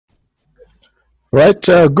Right,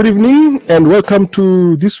 good evening and welcome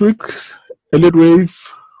to this week's Elliot Wave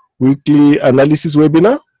weekly analysis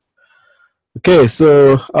webinar. Okay,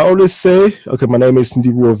 so I always say, okay, my name is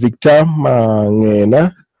Ndibu Victor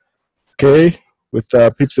Mangena, okay, with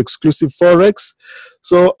Pips Exclusive Forex.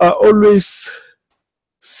 So I always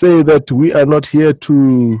say that we are not here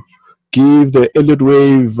to give the Elliot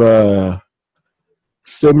Wave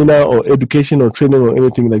seminar or education or training or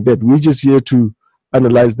anything like that. We're just here to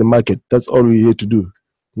analyze the market. That's all we're here to do,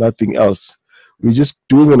 nothing else. We're just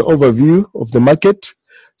doing an overview of the market.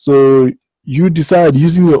 So you decide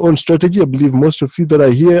using your own strategy. I believe most of you that are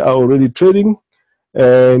here are already trading.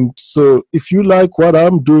 And so if you like what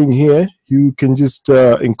I'm doing here, you can just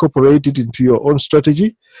incorporate it into your own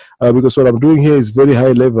strategy because what I'm doing here is very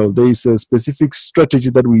high level. There is a specific strategy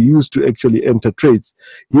that we use to actually enter trades.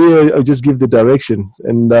 Here, I'll just give the direction.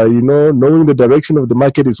 And, knowing the direction of the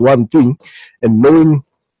market is one thing, and knowing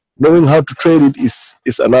how to trade it is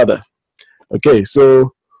another. Okay,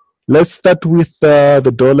 so let's start with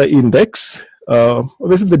the dollar index.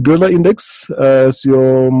 Obviously, the dollar index, as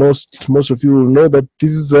most of you will know, that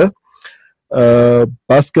this is a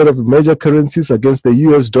basket of major currencies against the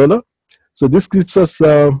US dollar. So this gives us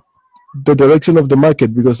the direction of the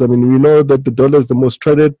market because, we know that the dollar is the most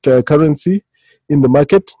traded currency in the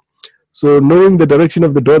market. So knowing the direction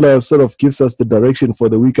of the dollar sort of gives us the direction for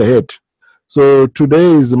the week ahead. So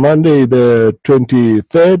today is Monday, the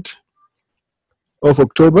 23rd of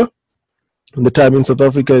October. And the time in South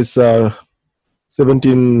Africa is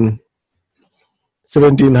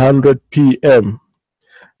 1700 p.m.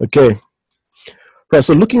 Okay. Right,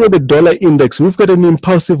 so looking at the dollar index, we've got an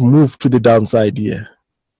impulsive move to the downside here.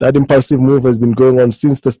 That impulsive move has been going on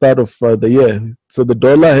since the start of the year. So the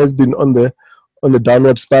dollar has been on the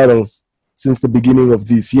downward spiral since the beginning of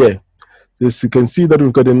this year. So as you can see that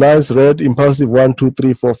we've got a nice red impulsive 1, 2,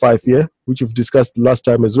 3, 4, 5 here, which we've discussed last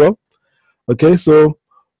time as well. Okay, so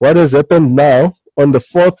what has happened now on the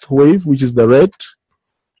fourth wave, which is the red,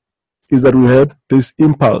 is that we had this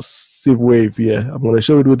impulsive wave here. I'm going to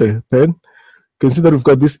show it with a pen. You can see that we've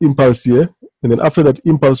got this impulse here, and then after that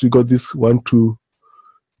impulse, we got this 1, 2,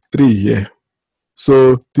 3 here.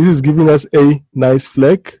 So this is giving us a nice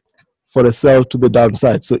flag for a sell to the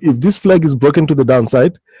downside. So if this flag is broken to the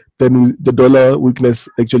downside, then the dollar weakness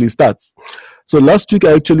actually starts. So last week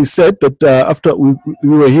I actually said that after we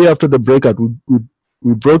were here after the breakout,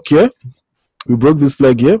 we broke here, we broke this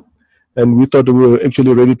flag here, and we thought we were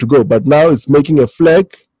actually ready to go. But now it's making a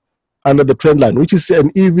flag under the trend line, which is an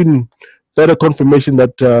even better confirmation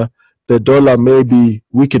that the dollar may be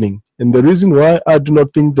weakening. And the reason why I do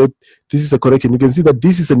not think that this is a correction, you can see that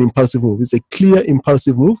this is an impulsive move. It's a clear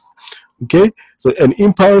impulsive move. Okay, so an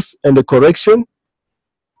impulse and a correction.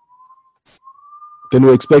 Then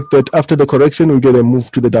we expect that after the correction, we get a move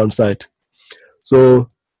to the downside. So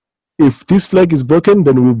if this flag is broken,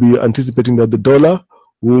 then we'll be anticipating that the dollar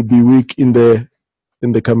will be weak in the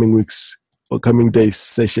coming weeks or coming days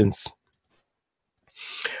sessions.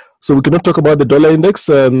 So we cannot talk about the dollar index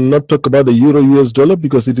and not talk about the euro US dollar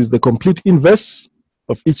because it is the complete inverse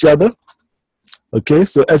of each other. Okay,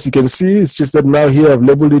 so as you can see, it's just that now here I've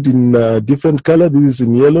labeled it in different color. This is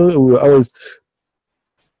in yellow.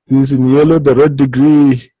 This is in yellow. The red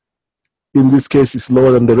degree in this case is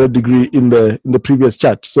lower than the red degree in the previous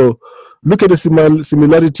chart. So look at the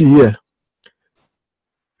similarity here.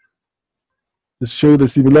 Let's show you the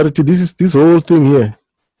similarity. This whole thing here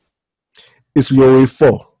is your wave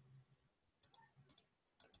 4.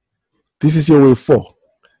 This is your wave 4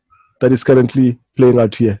 that is currently playing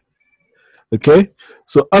out here. Okay,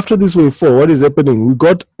 so after this wave 4, what is happening? We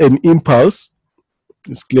got an impulse.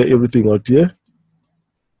 Let's clear everything out here.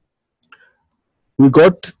 We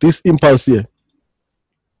got this impulse here.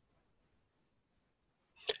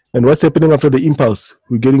 And what's happening after the impulse?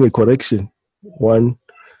 We're getting a correction. 1,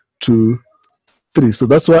 2, 3. So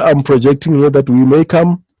that's why I'm projecting here that we may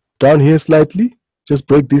come down here slightly, just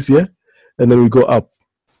break this here, and then we go up.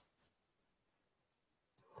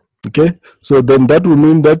 Okay, so then that will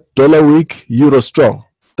mean that dollar weak, euro strong.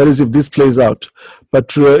 That is if this plays out.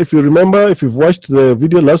 But if you remember, if you've watched the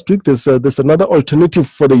video last week, there's another alternative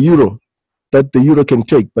for the euro that the euro can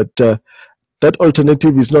take. But that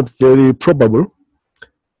alternative is not very probable.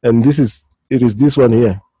 And it is this one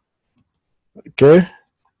here. Okay,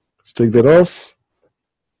 let's take that off.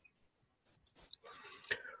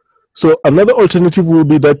 So another alternative will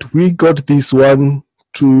be that we got this 1,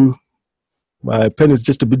 2. My pen is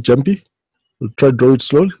just a bit jumpy. We'll try to draw it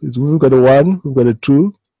slow. We've got a 1, we've got a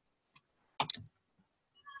 2.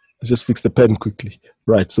 Let's just fix the pen quickly.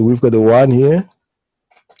 Right, so we've got a 1 here.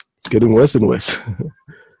 It's getting worse and worse.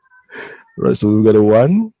 Right, so we've got a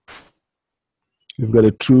 1. we've got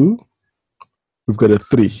a 2, we've got a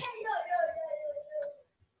 3.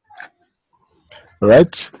 All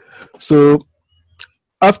right. So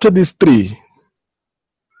after these 3,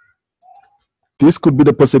 this could be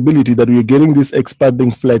the possibility that we're getting this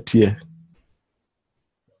expanding flat here.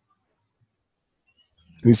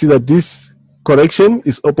 You see that this correction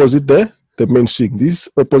is opposite the main string. This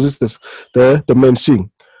opposes the main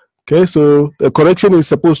string. Okay, so the correction is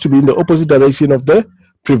supposed to be in the opposite direction of the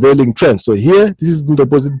prevailing trend. So here, this is in the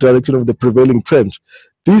opposite direction of the prevailing trend.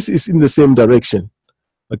 This is in the same direction.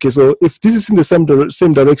 Okay, so if this is in the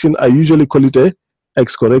same direction, I usually call it a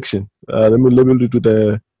X correction. Let me label it with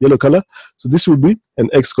the yellow color. So this will be an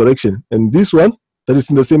X correction. And this one that is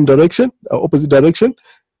in the same direction, opposite direction,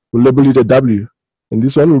 we'll label it a W. And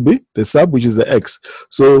this one will be the sub, which is the X.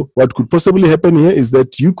 So what could possibly happen here is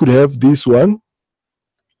that you could have this one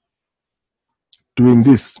doing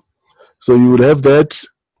this. So you would have that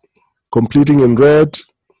completing in red.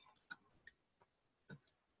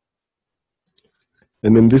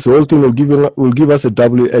 And then this whole thing will give us a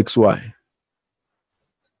WXY.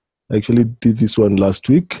 I actually did this one last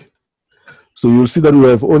week. So you'll see that we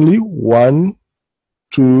have only 1,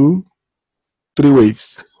 2, 3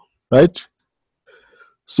 waves, right?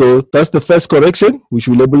 So that's the first correction, which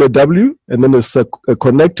we label a W, and then there's a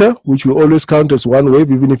connector, which we always count as 1 wave,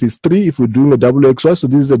 even if it's 3, if we're doing a WXY. So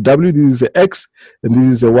this is a W, this is a X, and this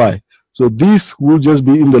is a Y. So this will just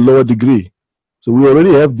be in the lower degree. So we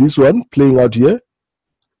already have this one playing out here.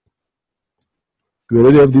 We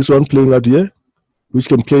already have this one playing out here, which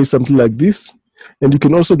can play something like this. And you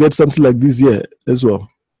can also get something like this here as well.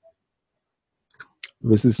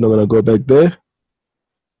 Obviously, it's not going to go back there.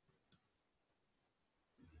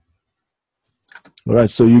 All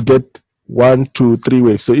right, so you get 1, 2, 3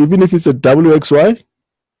 waves. So even if it's a WXY,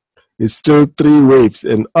 it's still 3 waves.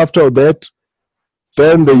 And after that,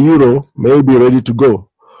 then the euro may be ready to go.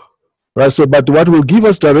 Right, so but what will give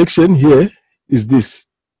us direction here is this.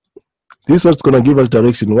 This is what's going to give us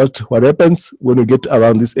direction. What happens when we get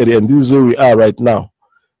around this area, and this is where we are right now.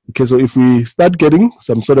 Okay, so if we start getting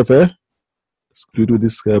some sort of a, let's do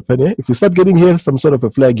this pen here. If we start getting here some sort of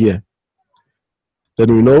a flag here,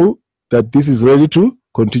 then we know that this is ready to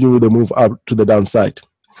continue with the move up to the downside.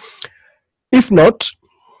 If not,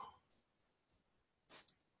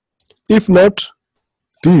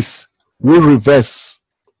 this will reverse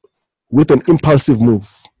with an impulsive move.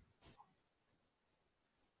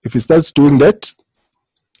 If it starts doing that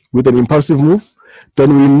with an impulsive move, then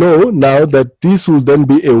we know now that this will then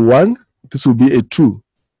be a 1, this will be a 2.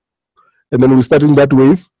 And then we're starting that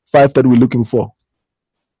wave 5 that we're looking for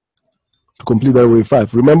to complete that wave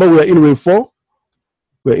 5. Remember, we're in wave 4.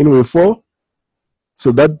 We're in wave 4.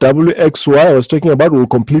 So that WXY I was talking about will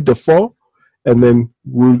complete the 4, and then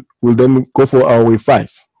we'll then go for our wave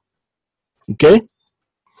 5. Okay?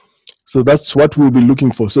 So that's what we'll be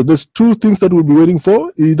looking for. So there's 2 things that we'll be waiting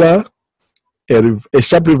for. Either a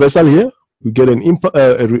sharp reversal here, we get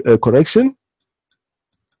a correction,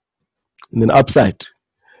 and then upside.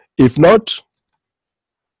 If not,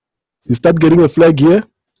 you start getting a flag here.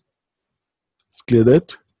 Let's clear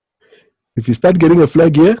that. If you start getting a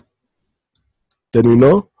flag here, then we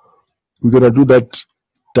know we're going to do that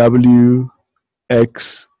WXY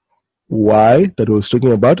that I was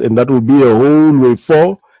talking about, and that will be a whole wave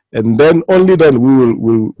 4. And then only then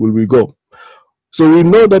will we go. So we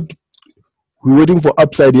know that we're waiting for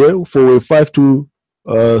upside here for wave 5 to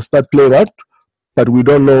start playing out, but we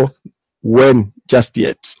don't know when just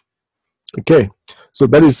yet. Okay, so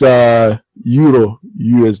that is euro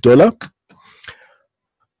US dollar.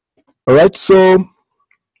 All right, so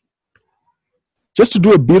just to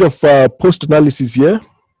do a bit of post analysis here,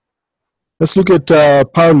 let's look at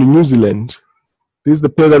pound New Zealand. This is the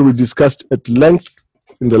pair that we discussed at length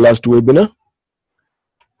in the last webinar.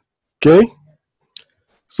 Okay,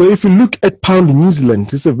 so if you look at pound New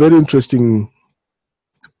Zealand, it's a very interesting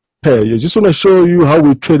pair. I just want to show you how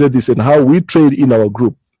we traded this and how we trade in our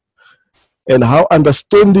group, and how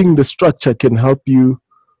understanding the structure can help you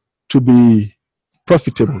to be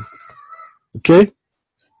profitable. Okay,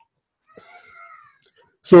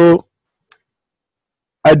 so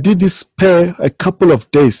I did this pair a couple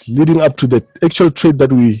of days leading up to the actual trade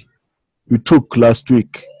that we took last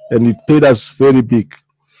week, and it paid us very big.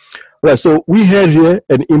 Right, so we had here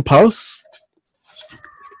an impulse.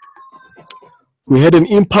 We had an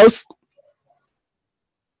impulse.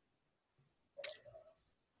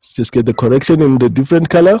 Let's just get the correction in the different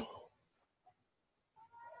color.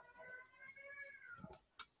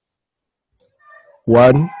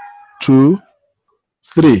 One, two,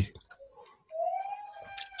 three.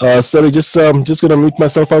 Sorry, just gonna mute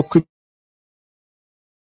myself out quick.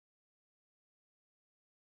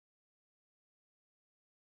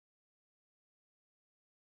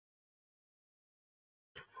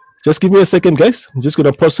 Just give me a second, guys. I'm just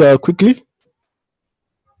going to pause quickly.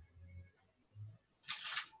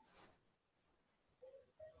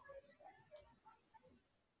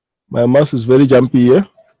 My mouse is very jumpy here.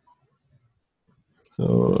 So,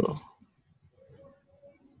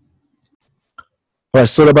 all right,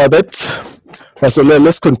 sorry about that. Right, so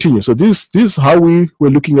let's continue. So this is how we were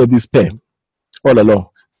looking at this pair all along.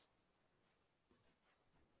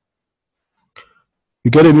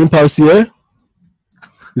 You get an impulse here.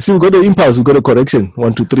 You see, we got the impulse, we got a correction.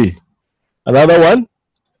 1, 2, 3. Another one,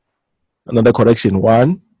 another correction.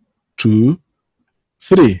 1, 2,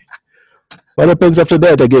 3. What happens after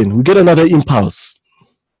that again? We get another impulse.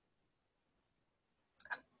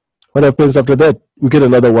 What happens after that? We get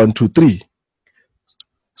another 1, 2, 3.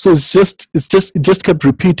 So it just kept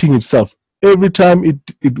repeating itself. Every time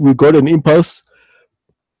we got an impulse,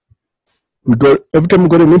 every time we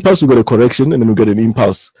got an impulse, we got a correction, and then we got an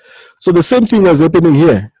impulse. So the same thing was happening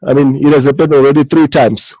here. I mean, it has happened already 3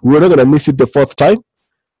 times. We're not going to miss it the 4th time.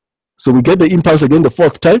 So we get the impulse again the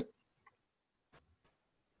 4th time.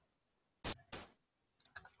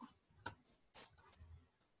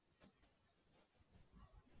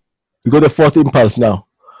 We got the 4th impulse now.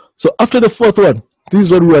 So after the 4th one, this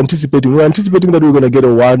is what we're anticipating. We're anticipating that we're going to get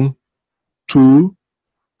a 1, 2,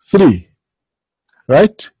 3.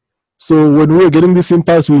 Right? So when we were getting this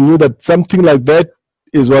impulse, we knew that something like that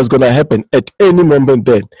was going to happen at any moment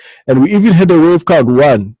then. And we even had a wave count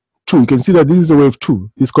 1, 2. You can see that this is a wave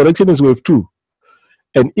 2. This correction is wave 2.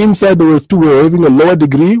 And inside the wave 2, we're having a lower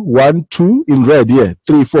degree, 1, 2 in red here,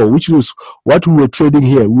 3, 4, which was what we were trading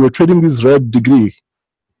here. We were trading this red degree.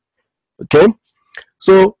 Okay?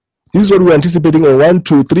 So this is what we're anticipating, a 1,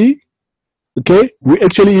 2, 3. Okay? We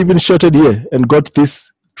actually even shorted here and got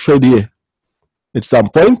this trade here at some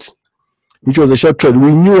point, which was a short trade.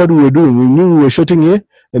 We knew what we were doing. We knew we were shorting here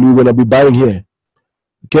and we were going to be buying here.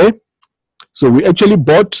 Okay? So we actually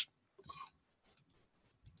bought.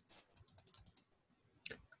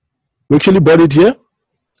 We actually bought it here,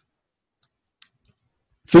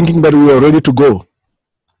 thinking that we were ready to go.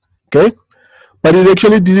 Okay? But it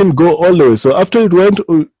actually didn't go all the way. So after it went,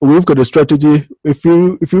 we've got a strategy. If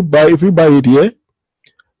you buy it here,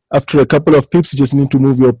 after a couple of pips, you just need to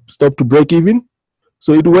move your stop to break even.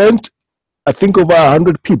 So it went, I think, over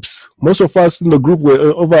 100 pips. Most of us in the group were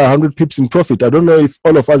over 100 pips in profit. I don't know if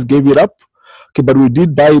all of us gave it up. Okay, but we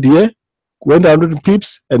did buy it here, went 100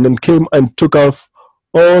 pips, and then came and took off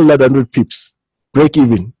all that 100 pips. Break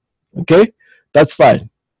even. Okay? That's fine.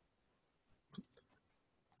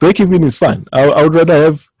 Break even is fine. I would rather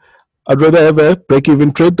have a break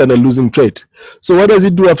even trade than a losing trade. So what does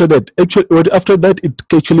it do after that? Actually, after that, it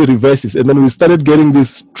actually reverses, and then we started getting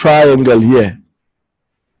this triangle here.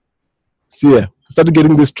 See here, started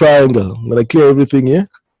getting this triangle. I'm gonna clear everything here.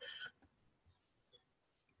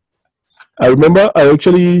 I remember I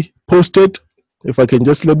actually posted, if I can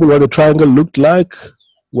just label what the triangle looked like,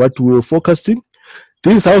 what we were focusing.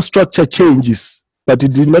 This is how structure changes, but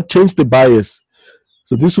it did not change the bias.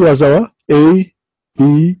 So this was our A,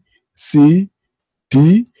 B, C,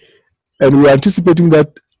 D, and we are anticipating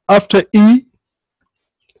that after E,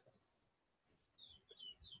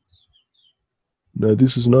 no,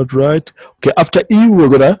 this is not right. Okay, after E, we were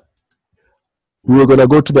gonna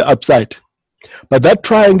go to the upside. But that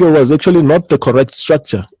triangle was actually not the correct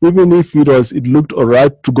structure, even if it looked all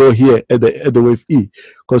right to go here at the wave E.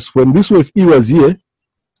 Because when this wave E was here,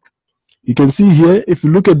 you can see here, if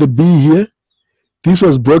you look at the B here, this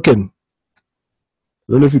was broken.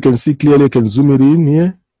 I don't know if you can see clearly, I can zoom it in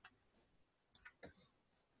here.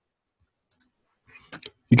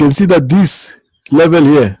 You can see that this level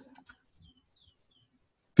here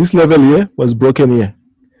was broken here.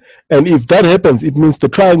 And if that happens, it means the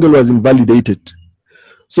triangle was invalidated.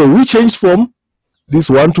 So we changed from this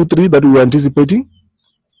 1, 2, 3 that we were anticipating.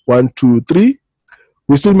 1, 2, 3.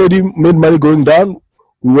 We still made money going down.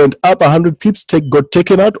 We went up 100 pips, got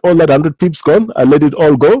taken out. All that 100 pips gone. I let it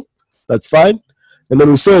all go. That's fine. And then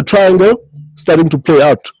we saw a triangle starting to play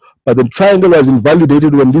out. But the triangle was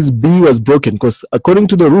invalidated when this B was broken, because according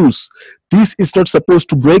to the rules, this is not supposed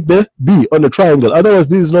to break the B on the triangle. Otherwise,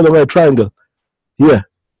 this is no longer a triangle. Here.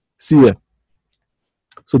 See here.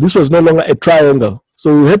 So this was no longer a triangle.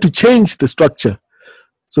 So we had to change the structure.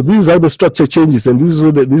 So this is how the structure changes, and this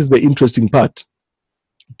is the interesting part.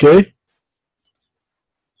 Okay.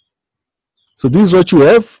 So this is what you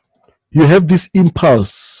have. You have this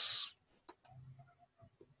impulse.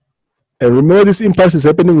 And remember, this impulse is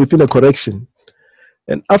happening within a correction.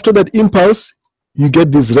 And after that impulse, you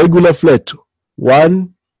get this regular flat.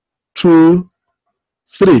 1, 2,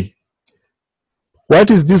 3.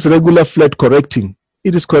 What is this regular flat correcting?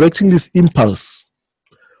 It is correcting this impulse.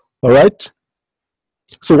 All right.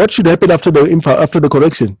 So what should happen after the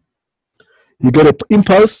correction? You get an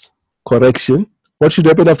impulse, correction. What should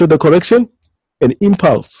happen after the correction? An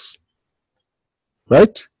impulse,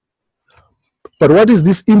 right? But what is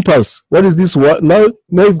this impulse? What is this? Now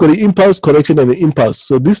you've got an impulse, correction, and an impulse.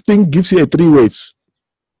 So this thing gives you a 3 waves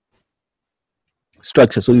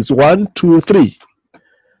structure. So it's 1, 2, 3.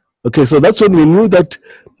 Okay, so that's when we knew that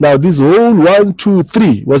now this whole 1, 2,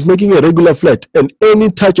 3 was making a regular flat, and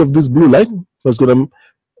any touch of this blue line was gonna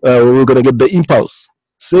we're gonna get the impulse.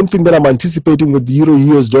 Same thing that I'm anticipating with the euro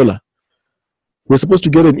US dollar. We're supposed to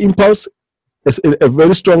get an impulse, a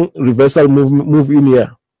very strong reversal move in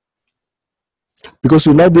here, because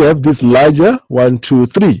we now have this larger 1, 2,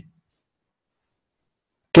 3.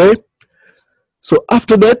 Okay, so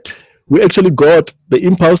after that we actually got the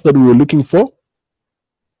impulse that we were looking for.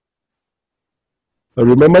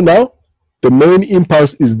 Remember now, the main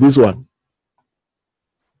impulse is this one.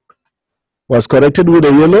 Was corrected with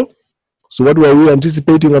a yellow. So what were we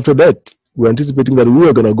anticipating after that? We were anticipating that we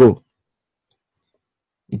were going to go.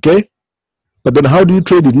 Okay? But then how do you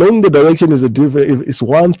trade it? Knowing the direction is it's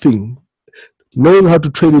one thing. Knowing how to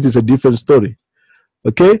trade it is a different story.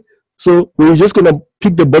 Okay? So we're just going to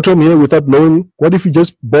pick the bottom here without knowing. What if you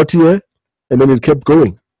just bought here and then it kept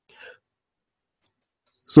going?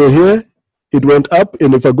 So here, it went up,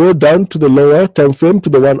 and if I go down to the lower time frame, to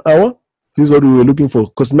the 1 hour, this is what we were looking for,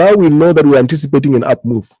 because now we know that we're anticipating an up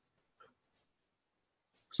move.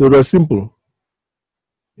 So it was simple.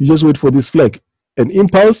 You just wait for this flag. An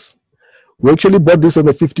impulse, we actually bought this on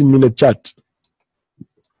the 15-minute chart.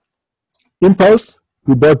 Impulse,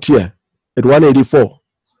 we bought here at 184.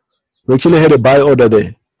 We actually had a buy order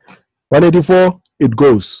there. 184, it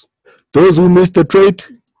goes. Those who missed the trade,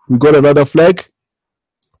 we got another flag.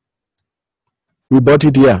 We bought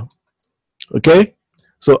it here. Okay?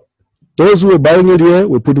 So those who were buying it here,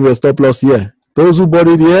 we're putting the stop loss here. Those who bought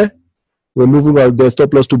it here, we're moving out the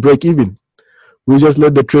stop loss to break even. We just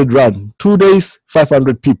let the trade run. 2 days,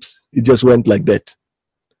 500 pips. It just went like that.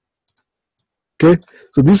 Okay?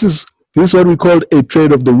 So this is what we called a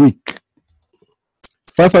trade of the week.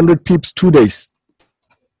 500 pips, 2 days.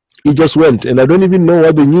 It just went. And I don't even know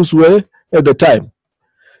what the news were at the time.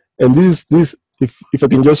 And this if I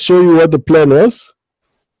can just show you what the plan was.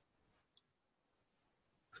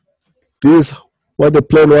 This is what the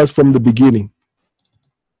plan was from the beginning.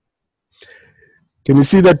 Can you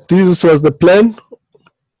see that this was the plan?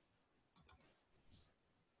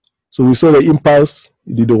 So we saw the impulse.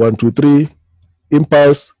 You did a 1, 2, 3.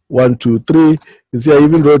 Impulse, 1, 2, 3. You see, I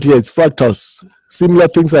even wrote here, it's fractals. Similar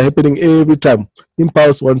things are happening every time.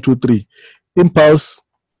 Impulse, 1, 2, 3. Impulse,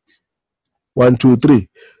 1, 2, 3.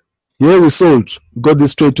 Here we sold, got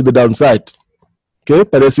this trade to the downside. Okay,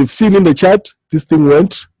 but as you've seen in the chart, this thing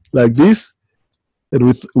went like this. And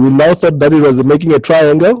we now thought that it was making a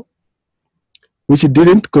triangle, which it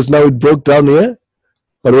didn't, because now it broke down here.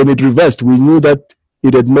 But when it reversed, we knew that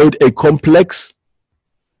it had made a complex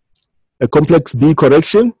B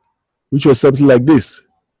correction, which was something like this.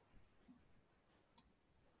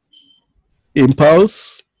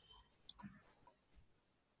 Impulse,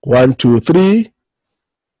 1, 2, 3.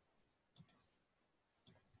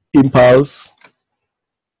 Impulse,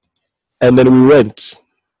 and then we went.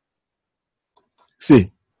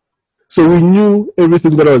 See, so we knew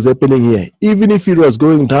everything that was happening here. Even if it was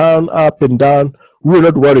going down, up and down, we were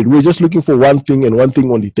not worried. We were just looking for one thing and one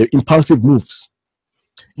thing only, the impulsive moves.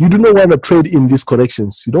 You do not want to trade in these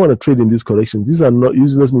corrections. You don't want to trade in these corrections. These are not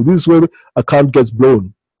useless moves. This is where account gets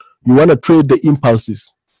blown. You want to trade the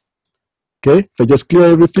impulses. Okay, if I just clear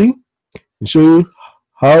everything and show you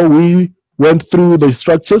how we went through the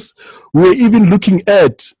structures. We were even looking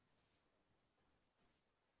at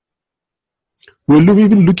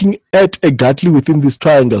a Gatling within this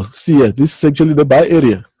triangle. See here, this is actually the buy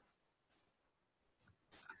area.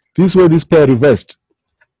 This is where this pair reversed.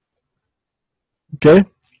 Okay,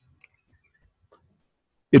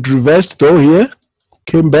 it reversed though here,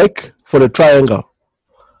 came back for a triangle,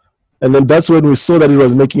 and then that's when we saw that it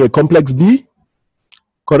was making a complex B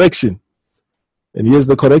correction. And here's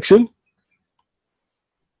the correction.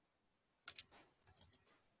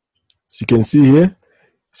 So you can see here.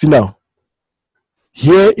 See now,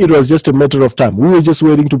 here it was just a matter of time. We were just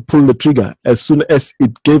waiting to pull the trigger as soon as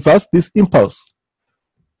it gave us this impulse,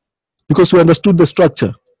 because we understood the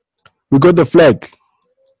structure. We got the flag.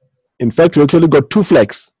 In fact, we actually got 2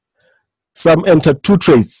 flags. Some entered 2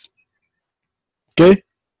 trades. Okay,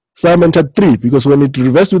 some entered 3, because when it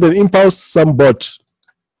reversed with an impulse, some bought.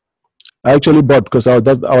 I actually bought because I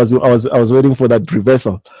was waiting for that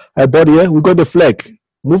reversal. I bought here. We got the flag.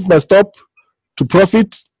 Moved my stop to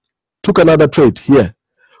profit. Took another trade here.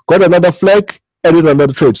 got another flag, added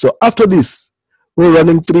another trade. So after this, we're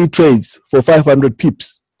running 3 trades for 500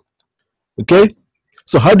 pips. Okay,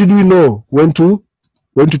 so how did we know when to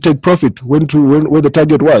take profit, where the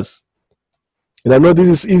target was? And I know this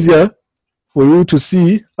is easier for you to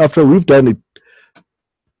see after we've done it.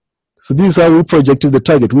 So this is how we projected the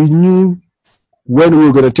target. We knew when we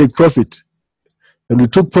were going to take profit, and we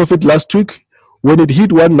took profit last week when it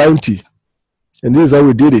hit 190, and this is how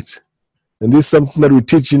we did it. And this is something that we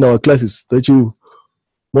teach in our classes that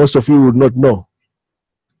most of you would not know.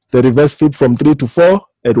 The reverse flip from 3 to 4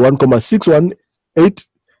 at 1,618,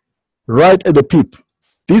 right at the pip.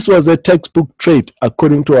 This was a textbook trade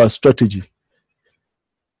according to our strategy.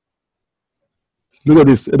 Look at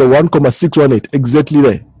this, at the 1,618, exactly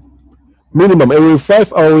there. Minimum, our wave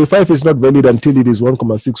 5 is not valid until it is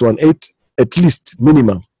 1,618, at least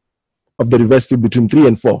minimum of the reverse flip between 3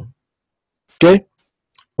 and 4. Okay?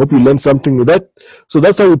 Hope you learned something with that. So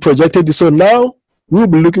that's how we projected it. So now we'll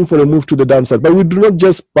be looking for a move to the downside, but we do not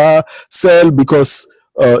just sell because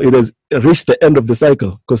it has reached the end of the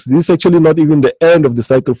cycle, because this is actually not even the end of the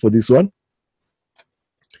cycle for this one.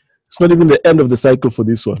 It's not even the end of the cycle for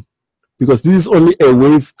this one, because this is only a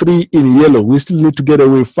wave 3 in yellow. We still need to get a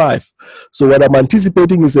wave 5. So what I'm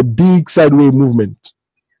anticipating is a big sideways movement.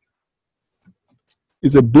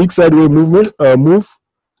 It's a big sideways move,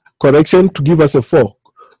 correction to give us a 4.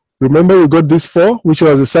 Remember, we got this 4, which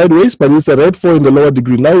was a sideways, but it's a red 4 in the lower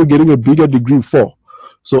degree. Now we're getting a bigger degree 4.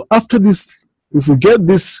 So after this, if we get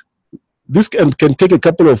this can take a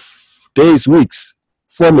couple of days, weeks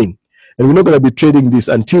forming. And we're not going to be trading this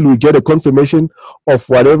until we get a confirmation of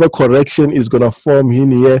whatever correction is going to form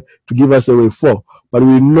in here to give us a wave 4. But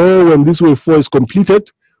we know when this wave 4 is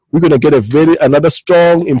completed, we're going to get another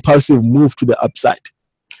strong impulsive move to the upside.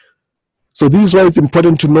 So this is why it's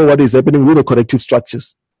important to know what is happening with the corrective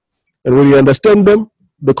structures. And when you understand them,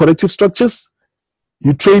 the corrective structures,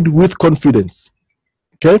 you trade with confidence.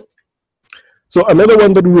 Okay? So another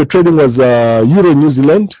one that we were trading was Euro New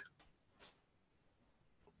Zealand.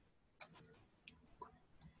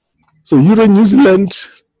 So Euro New Zealand,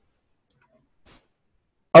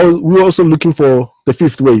 we were also looking for the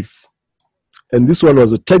 5th wave. And this one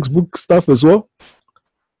was a textbook stuff as well.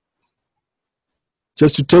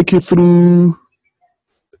 Just to take you through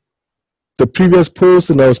the previous post,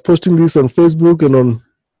 and I was posting this on Facebook and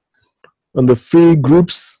on the free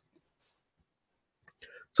groups.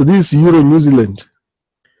 So this is Euro New Zealand.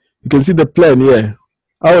 You can see the plan here.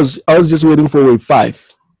 I was just waiting for wave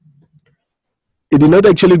 5. It did not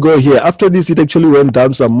actually go here. After this, it actually went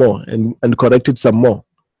down some more and corrected some more.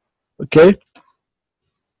 Okay?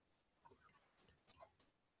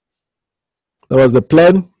 That was the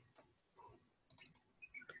plan.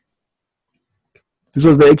 This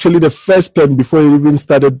was actually the first plan before it even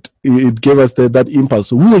started. It gave us that impulse.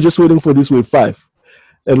 So we were just waiting for this wave 5.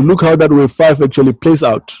 And look how that wave 5 actually plays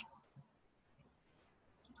out.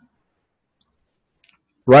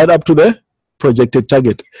 Right up to the projected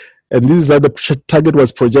target. And this is how the target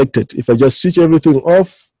was projected. If I just switch everything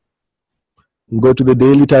off and go to the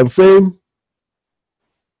daily time frame,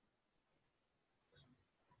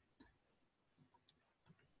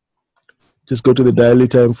 just go to the daily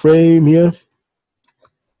time frame here.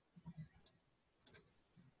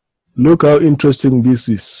 Look how interesting this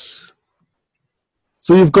is.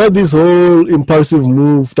 So you've got this whole impulsive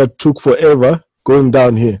move that took forever going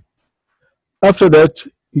down here. After that,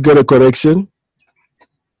 you got a correction.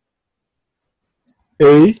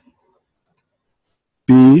 A,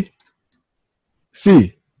 B,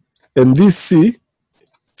 C. And this C,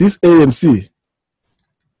 this A and C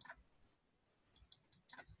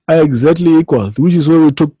are exactly equal, which is where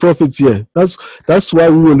we took profits here. That's why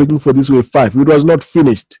we were looking for this wave 5. It was not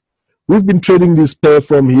finished. We've been trading this pair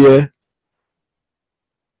from here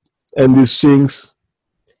and these swings,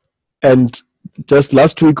 and just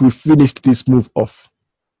last week we finished this move off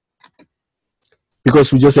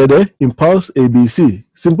because we just had a impulse ABC,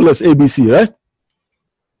 simple as ABC, right?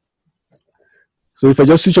 So if I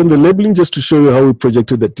just switch on the labeling just to show you how we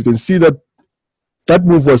projected that, you can see that that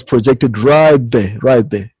move was projected right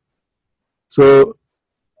there. So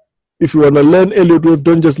if you want to learn Elliot wave,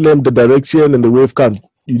 don't just learn the direction and the wave count.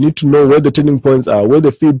 You need to know where the turning points are, where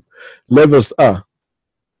the fib levels are.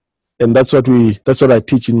 And that's what I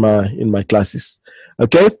teach in my classes.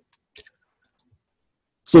 Okay?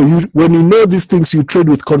 So when you know these things, you trade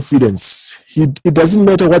with confidence. It doesn't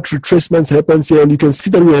matter what retracements happens here, and you can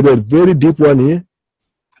see that we had a very deep one here.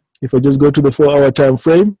 If I just go to the 4-hour time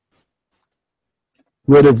frame,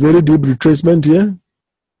 we had a very deep retracement here.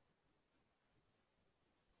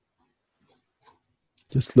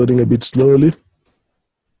 Just loading a bit slowly.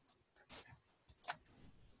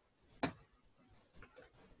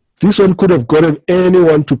 This one could have gotten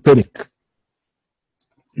anyone to panic.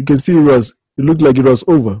 You can see it looked like it was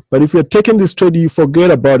over. But if you're taking this trade, you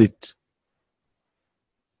forget about it.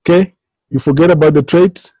 Okay? You forget about the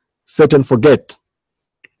trade, set and forget.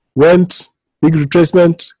 Went, big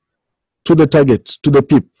retracement to the target, to the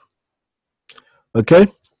pip. Okay?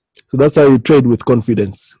 So that's how you trade with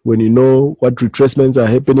confidence. When you know what retracements are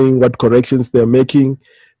happening, what corrections they're making,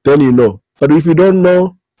 then you know. But if you don't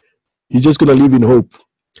know, you're just going to live in hope.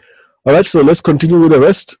 All right, so let's continue with the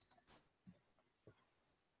rest.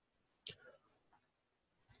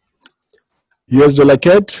 US dollar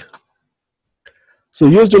CAD. So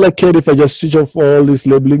US dollar CAD, if I just switch off all these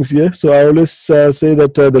labelings here, so I always say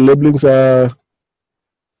that the labelings are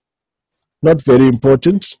not very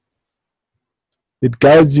important. It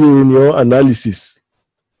guides you in your analysis.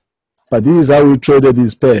 But this is how we traded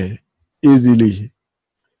this pair easily.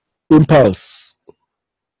 Impulse.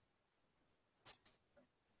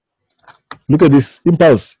 Look at this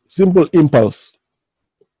impulse, simple impulse.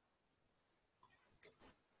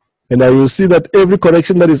 And I will see that every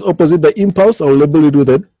correction that is opposite the impulse, I'll label it with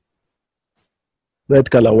a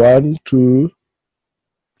red color. 1, 2,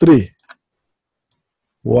 3.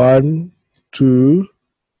 1, 2,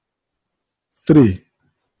 3.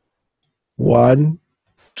 1,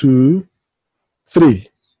 2, 3.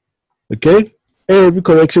 Okay? Every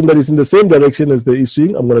correction that is in the same direction as the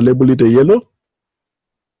issuing, I'm going to label it a yellow.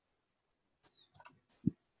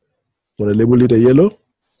 I'm going to label it a yellow.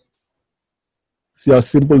 See how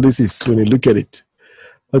simple this is when you look at it.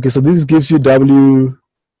 Okay, so this gives you W.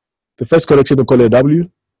 The first correction we call it a W.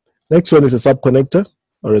 Next one is a sub-connector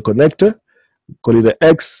or a connector. We call it a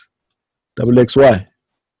X, XY.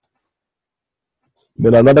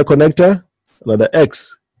 Then another connector, another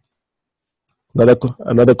X.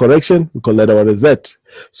 Another correction, we call that one a Z.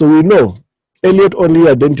 So we know Elliot only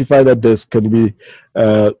identified that there can be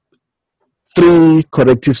 3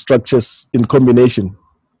 corrective structures in combination.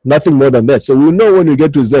 Nothing more than that. So we know when we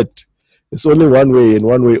get to Z, it's only one way and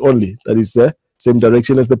one way only. That is the same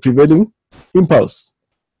direction as the prevailing impulse.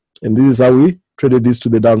 And this is how we traded this to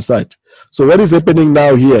the downside. So what is happening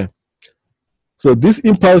now here? So this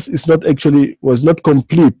impulse was not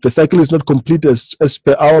complete. The cycle is not complete as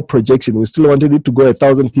per our projection. We still wanted it to go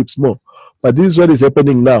 1,000 pips more. But this is what is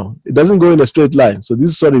happening now. It doesn't go in a straight line. So this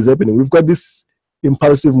is what is happening. We've got this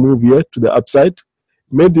impulsive move here to the upside,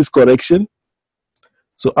 made this correction.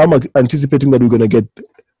 So I'm anticipating that we're going to get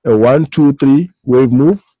a 1, 2, 3 wave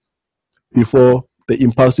move before the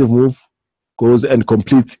impulsive move goes and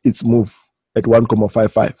completes its move at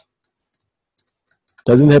 1,55.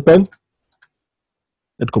 Doesn't happen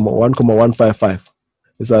at 1,155.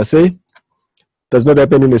 As I say, does not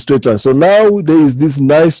happen in a straight line. So now there is this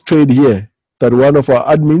nice trade here that one of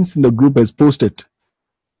our admins in the group has posted.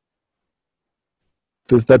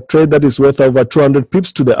 There's that trade that is worth over 200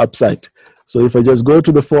 pips to the upside. So if I just go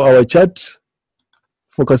to the 4-hour chart,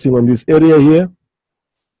 focusing on this area here,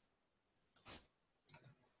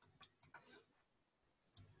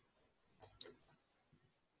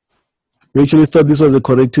 we actually thought this was a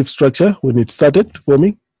corrective structure when it started for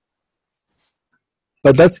me.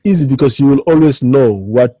 But that's easy because you will always know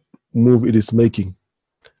what move it is making.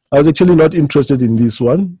 I was actually not interested in this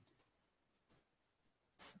one.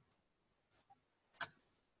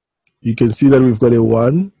 You can see that we've got a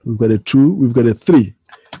 1, we've got a 2, we've got a 3.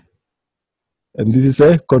 And this is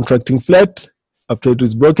a contracting flat. After it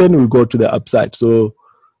is broken, we go to the upside. So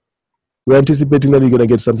we're anticipating that you're going to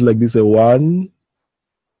get something like this, a 1,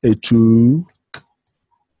 a 2,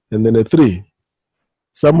 and then a 3.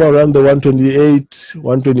 Somewhere around the 128,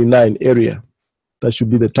 129 area. That should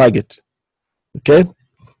be the target. Okay?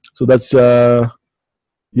 So that's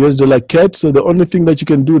US dollar CAD. So the only thing that you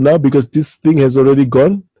can do now, because this thing has already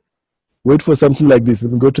gone, wait for something like this.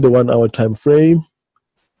 Let me go to the 1-hour time frame.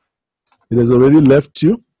 It has already left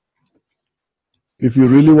you. If you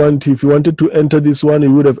wanted to enter this one,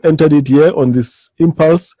 you would have entered it here on this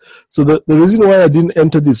impulse. So the reason why I didn't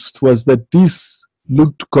enter this was that this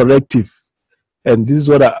looked corrective. And this is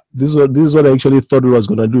what I actually thought it was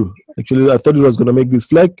going to do. Actually, I thought it was going to make this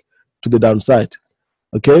flag to the downside.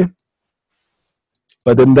 Okay?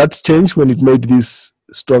 But then that's changed when it made this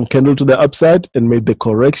strong candle to the upside and made the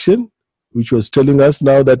correction, which was telling us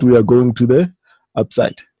now that we are going to the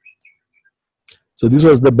upside. So this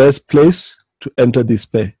was the best place to enter this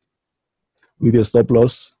pair with your stop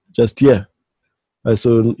loss just here.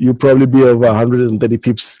 So you'll probably be over 130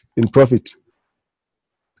 pips in profit.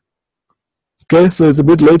 Okay, so it's a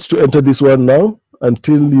bit late to enter this one now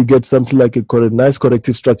until you get something like a nice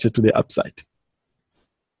corrective structure to the upside.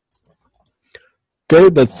 Okay,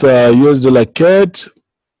 that's US dollar CAD.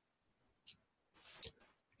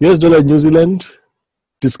 US dollar New Zealand,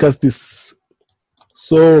 discussed this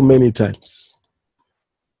so many times.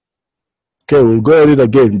 Okay, we'll go at it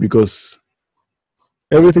again because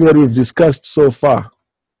everything that we've discussed so far,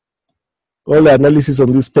 all the analysis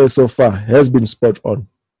on this pair so far has been spot on.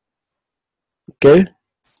 Okay?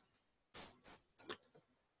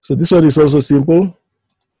 So this one is also simple.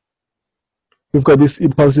 We've got this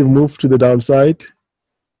impulsive move to the downside.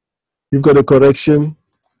 You've got a correction,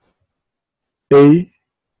 A.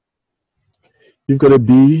 You've got a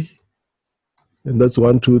B, and that's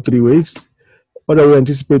 1, 2, 3 waves. What are we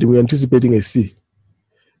anticipating? We're anticipating a C.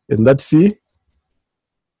 And that C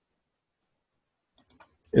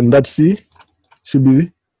should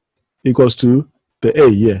be equals to the A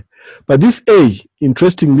here. But this A,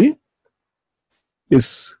 interestingly,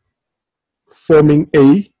 is forming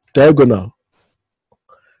a diagonal.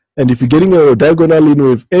 And if you're getting a diagonal in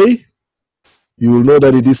wave A, you will know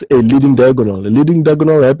that it is a leading diagonal. A leading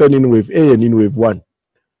diagonal happens in wave A and in wave 1.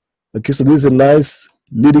 Okay, so this is a nice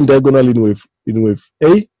leading diagonal in wave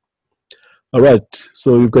A. All right,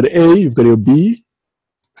 so you've got A, you've got your B,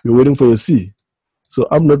 you're waiting for your C. So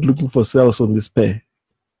I'm not looking for cells on this pair.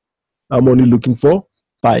 I'm only looking for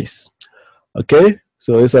pies. Okay,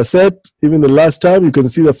 so as I said, even the last time, you can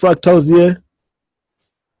see the fractals here.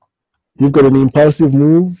 You've got an impulsive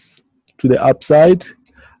move to the upside.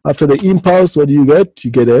 After the impulse, what do you get? You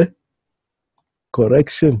get a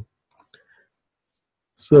correction.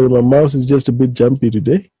 So my mouse is just a bit jumpy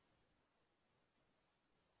today.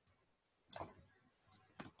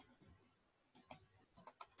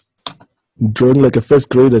 I'm drawing like a first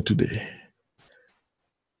grader today.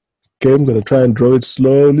 Okay, I'm going to try and draw it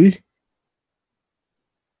slowly.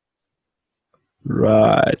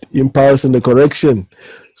 Right, impulse and the correction.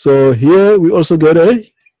 So here we also get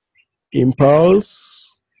a impulse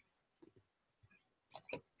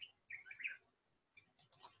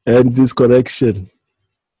and this correction.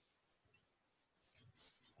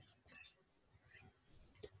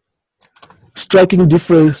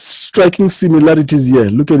 Striking similarities here.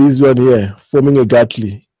 Look at this one here, forming a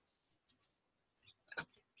Gartley.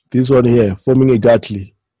 This one here, forming a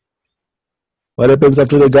Gartley. What happens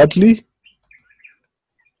after the Gartley?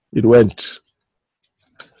 It went.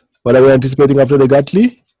 What are we anticipating after the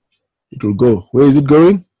Gartley? It will go. Where is it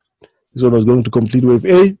going? This one was going to complete wave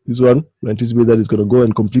A. This one, we anticipate that it's going to go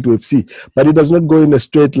and complete wave C. But it does not go in a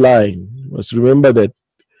straight line. You must remember that.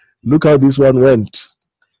 Look how this one went.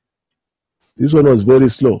 This one was very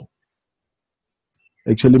slow.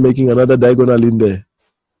 Actually making another diagonal in there.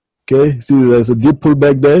 Okay, see there's a deep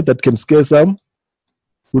pullback there that can scare some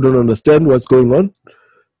who don't understand what's going on.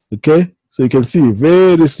 Okay, so you can see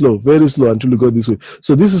very slow until you go this way.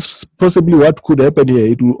 So this is possibly what could happen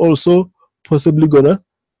here. It will also possibly gonna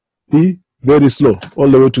be very slow all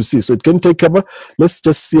the way to C. So it can take cover. Let's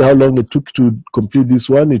just see how long it took to complete this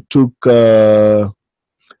one. It took from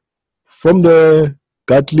the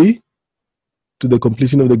Gartley to the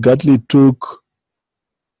completion of the Gartley, it took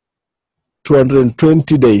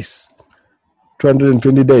 220 days.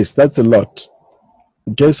 220 days, that's a lot.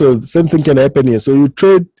 Okay, so the same thing can happen here. So you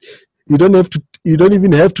trade, you don't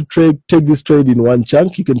even have to take this trade in one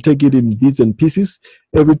chunk. You can take it in bits and pieces.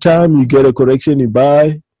 Every time you get a correction, you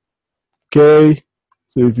buy. Okay,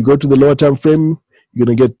 so if you go to the lower time frame, you're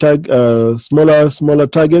gonna get smaller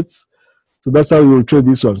targets. So that's how you will trade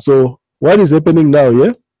this one. So what is happening now,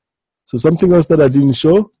 yeah? So something else that I didn't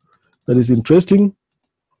show that is interesting.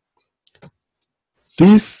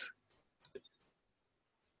 This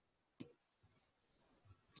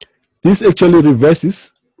actually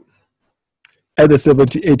reverses at the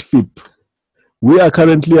 78 FIB. We are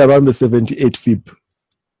currently around the 78 FIB.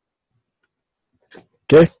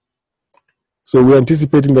 Okay, so we're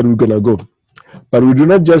anticipating that we're gonna go, but we do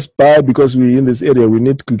not just buy because we're in this area. We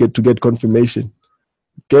need to get confirmation.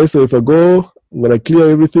 Okay, so if I go, I'm gonna clear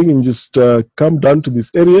everything and just come down to this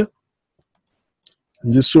area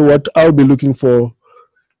and just show what I'll be looking for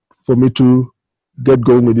me to get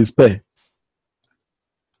going with this pair.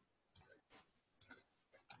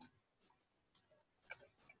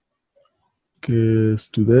 Okay, let's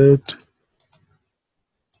do that.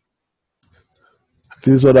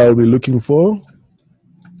 This is what I'll be looking for.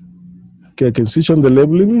 Okay, I can switch on the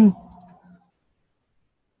labeling.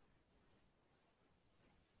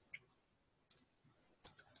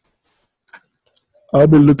 I'll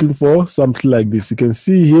be looking for something like this. You can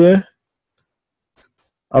see here,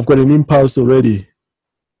 I've got an impulse already.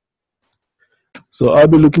 So I'll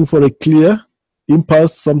be looking for a clear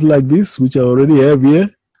impulse, something like this, which I already have here,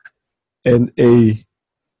 and a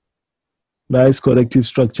nice corrective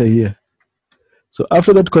structure here. So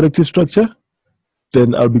after that corrective structure,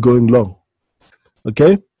 then I'll be going long.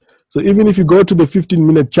 Okay, So even if you go to the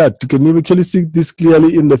 15-minute chart, you can actually see this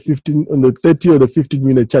clearly in the 30 or the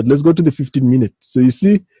 15-minute chart. Let's go to the 15-minute. So you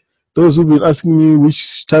see, those who've been asking me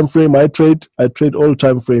which time frame I trade all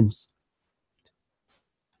time frames.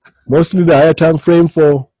 Mostly the higher time frame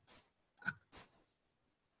for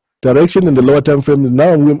direction and the lower time frame.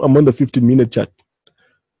 Now I'm on the 15-minute chart.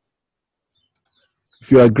 If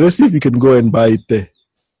you're aggressive, you can go and buy it there.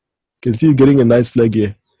 You can see you're getting a nice flag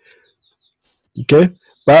here. Okay,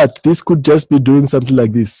 but this could just be doing something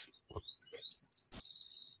like this.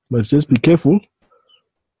 Must just be careful.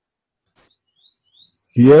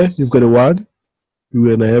 Here you've got a 1,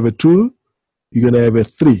 you're gonna have a 2, you're gonna have a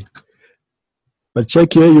 3. But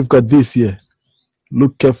check here, you've got this here.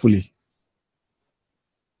 Look carefully.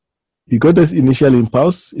 You got this initial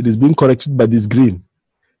impulse, it is being corrected by this green.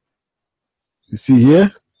 You see here?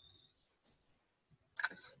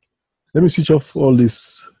 Let me switch off all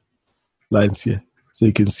these lines here so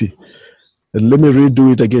you can see. And let me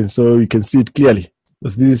redo it again so you can see it clearly,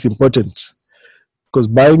 because this is important. Because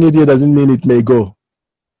buying it here doesn't mean it may go.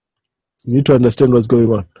 You need to understand what's going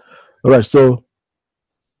on. All right, so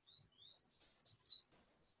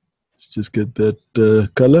let's just get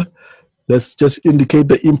that color. Let's just indicate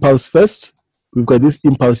the impulse first. We've got this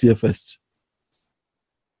impulse here first.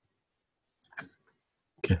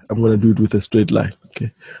 Okay, I'm going to do it with a straight line.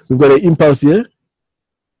 Okay, we've got an impulse here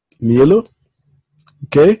in yellow.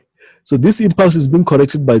 Okay, so this impulse is being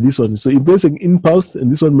corrected by this one. So it makes an impulse,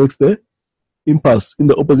 and this one makes the impulse in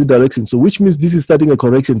the opposite direction. So which means this is starting a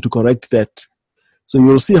correction to correct that. So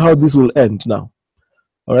you'll see how this will end now.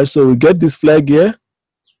 All right, so we get this flag here.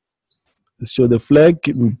 Let's show the flag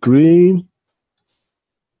in green.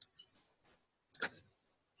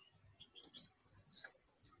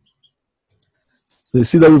 So you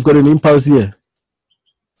see that we've got an impulse here.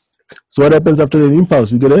 So what happens after the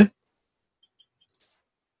impulse? We get a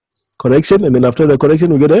correction, and then after the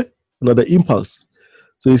correction, we get another impulse.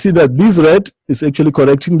 So you see that this red is actually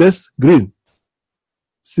correcting this green.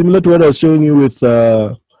 Similar to what I was showing you with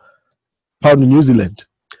pound New Zealand.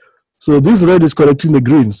 So this red is correcting the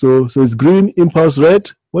green. So it's green, impulse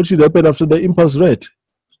red. What should happen after the impulse red?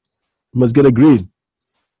 You must get a green.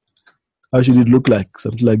 How should it look like?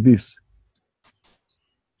 Something like this.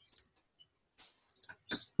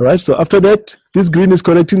 All right, so after that, this green is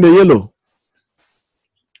correcting the yellow.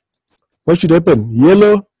 What should happen?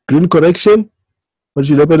 Yellow, green correction. What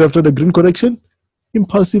should happen after the green correction?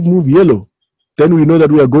 Impulsive move yellow. Then we know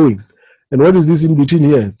that we are going. And what is this in between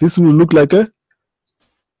here? This will look like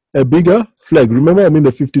a bigger flag. Remember, I'm in the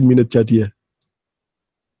 15-minute chart here.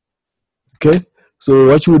 Okay, so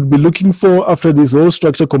what you would be looking for after this whole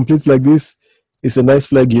structure completes like this is a nice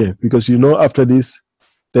flag here, because you know after this,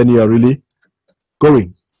 then you are really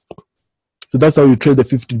going. So that's how you trade the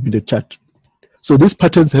 15-minute chart. So these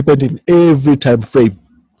patterns happen in every time frame.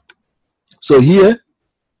 So here,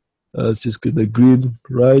 let's just get the green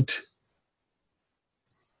right.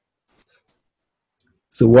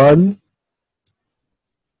 So 1,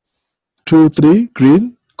 2, 3,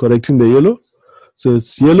 green, correcting the yellow. So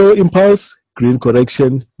it's yellow impulse, green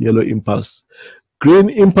correction, yellow impulse. Green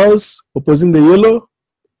impulse, opposing the yellow,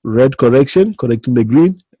 red correction, correcting the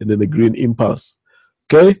green, and then the green impulse.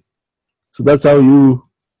 Okay? So that's how you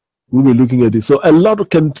will be looking at this. So a lot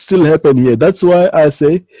can still happen here. That's why I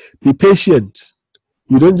say be patient.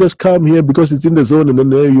 You don't just come here because it's in the zone and then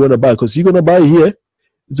you want to buy. Because you're going to buy here,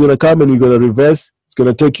 it's going to come and you're going to reverse. It's going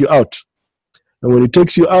to take you out. And when it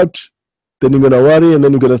takes you out, then you're going to worry and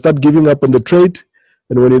then you're going to start giving up on the trade.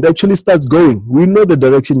 And when it actually starts going, we know the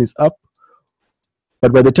direction is up.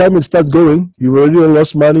 But by the time it starts going, you've already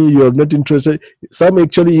lost money, you're not interested. Some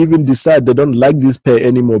actually even decide they don't like this pair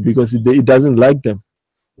anymore because it doesn't like them.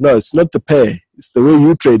 No, it's not the pair. It's the way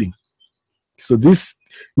you're trading. So this,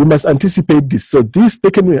 you must anticipate this. So this, there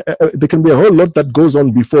can be a whole lot that goes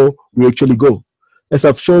on before we actually go. As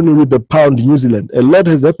I've shown you with the pound New Zealand, a lot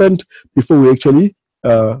has happened before we actually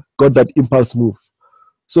got that impulse move.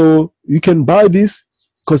 So you can buy this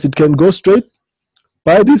because it can go straight.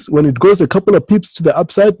 Buy this when it goes a couple of pips to the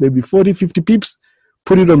upside, maybe 40, 50 pips,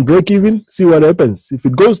 put it on break even, see what happens. If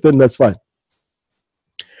it goes, then that's fine.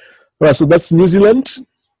 All right, so that's New Zealand,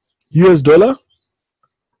 US dollar.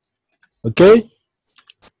 Okay.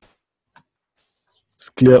 Let's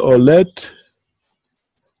clear all that.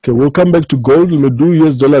 Okay, we'll come back to gold. We'll do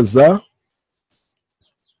US dollar ZAR.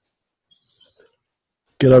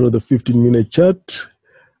 Get out of the 15-minute chart.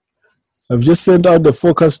 I've just sent out the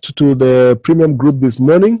forecast to the premium group this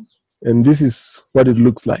morning, and this is what it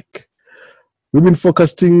looks like. We've been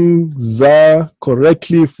forecasting ZAR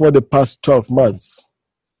correctly for the past 12 months.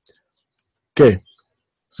 Okay,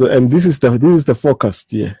 so and this is the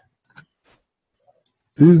forecast here.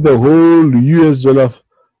 This is the whole US dollar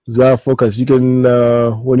ZAR forecast. You can,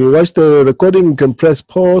 when you watch the recording, you can press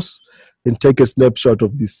pause and take a snapshot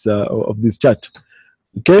of this chart.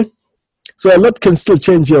 Okay, so a lot can still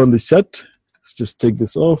change here on this chart. Let's just take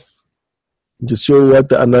this off. Just show what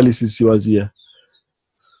the analysis was here.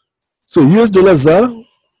 So US dollar ZAR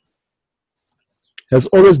has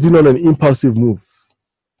always been on an impulsive move.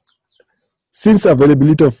 Since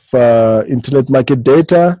availability of internet market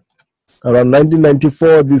data around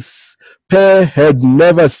 1994, this pair had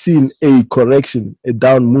never seen a correction, a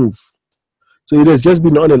down move. So it has just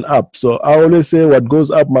been on and up. So I always say what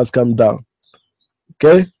goes up must come down.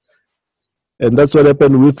 Okay? And that's what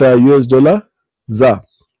happened with US dollar ZAR.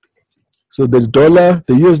 So the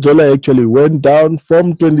US dollar actually went down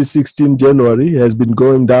from 2016 January, has been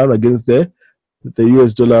going down against the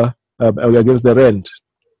US dollar, against the rand,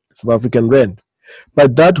 South African rand.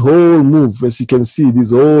 But that whole move, as you can see,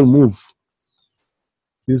 this whole move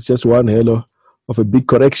is just one hell of a big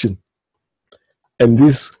correction. And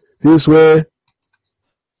this is where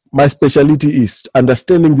my specialty is,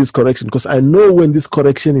 understanding this correction, because I know when this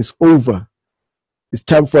correction is over, it's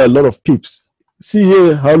time for a lot of pips. See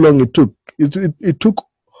here how long it took. It took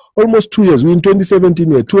almost 2 years. We're in 2017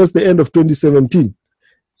 here, towards the end of 2017.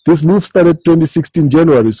 This move started 2016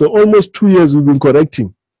 January. So almost 2 years we've been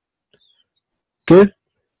correcting. Okay?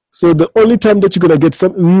 So the only time that you're going to get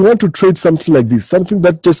we want to trade something like this, something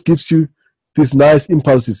that just gives you these nice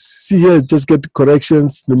impulses. See here, just get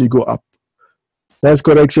corrections, then you go up. Nice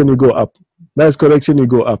correction, you go up. Nice correction, you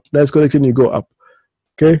go up. Nice correction, you go up.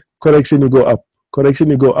 Okay? Correction, you go up. Correction,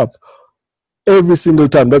 you go up. Every single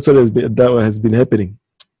time. That's what has been happening.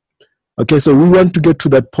 Okay, so we want to get to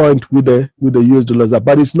that point with the US dollars,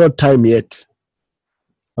 but it's not time yet.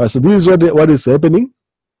 So this is what is happening.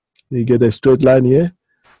 You get a straight line here.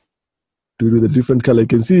 Do the different color. You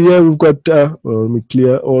can see here we've got. Let me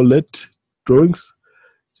clear all that drawings.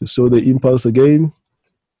 Just show the impulse again.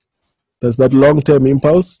 That's that long-term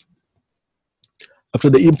impulse.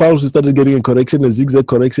 After the impulse, we started getting a correction, a zigzag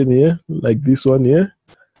correction here, like this one here.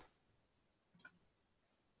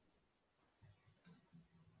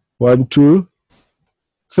 1, 2,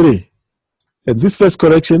 3. And this first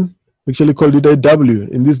correction, we actually called it a W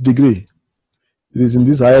in this degree. It is in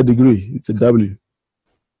this higher degree. It's a W.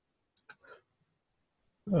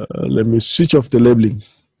 Let me switch off the labeling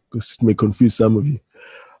because it may confuse some of you.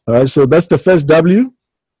 All right, so that's the first W.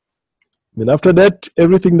 Then after that,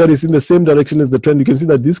 everything that is in the same direction as the trend, you can see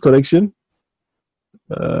that this correction,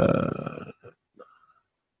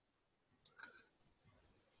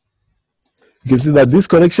 you can see that this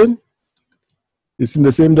correction is in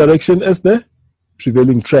the same direction as the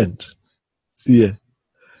prevailing trend. See here.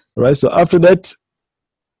 All right, so after that,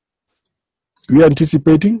 we are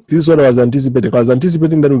anticipating, this is what I was anticipating. I was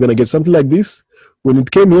anticipating that we're going to get something like this. When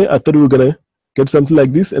it came here, I thought we were going to get something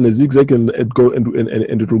like this and a zigzag and it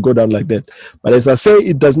will go down like that. But as I say,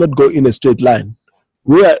 it does not go in a straight line.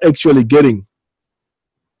 We are actually getting,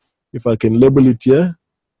 if I can label it here,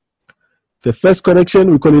 the first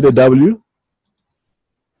correction, we call it a W.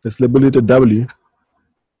 Let's label it a W.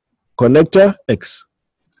 Connector X.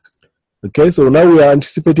 Okay, so now we are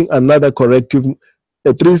anticipating another corrective,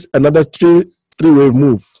 another three-wave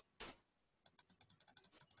move.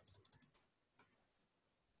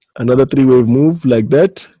 Another three-wave move like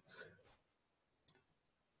that.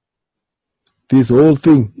 This whole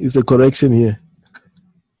thing is a correction here.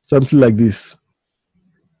 Something like this.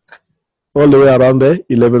 All the way around the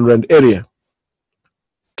 11 rand area.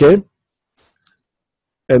 Okay.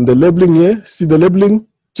 And the labeling here, see the labeling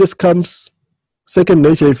just comes second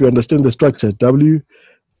nature if you understand the structure. W,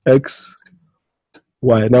 X,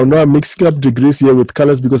 Y. Now I'm mixing up degrees here with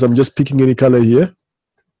colors because I'm just picking any color here.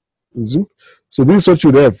 Zoom. So this is what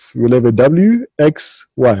you'd have. You'll have a W, X,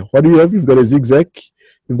 Y. What do you have? You've got a zigzag.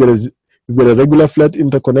 You've got a regular flat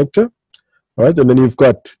interconnector. All right. And then you've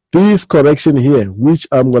got this correction here, which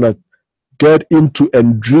I'm going to get into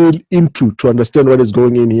and drill into to understand what is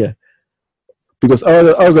going in here. Because I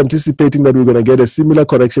was anticipating that we're going to get a similar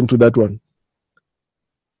correction to that one.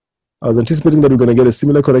 I was anticipating that we're going to get a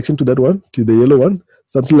similar correction to that one, to the yellow one,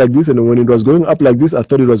 something like this. And when it was going up like this, I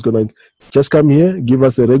thought it was going to just come here, give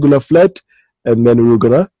us a regular flat, and then we were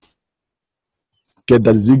going to get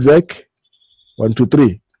that zigzag, 1, 2,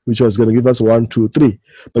 3, which was going to give us 1, 2, 3.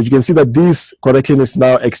 But you can see that this correction is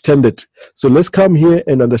now extended. So let's come here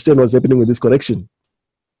and understand what's happening with this correction.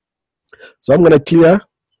 So I'm going to clear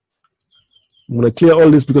all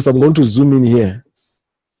this because I'm going to zoom in here.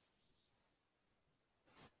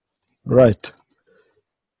 Right.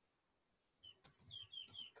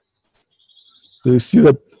 So you'll see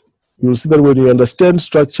that when you understand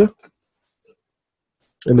structure,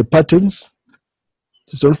 and the patterns.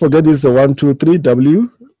 Just don't forget this is a 1, 2, 3 W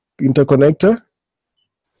interconnector.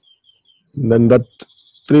 And then that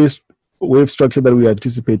 3-wave structure that we are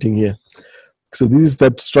anticipating here. So this is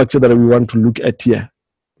that structure that we want to look at here.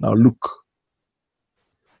 Now look.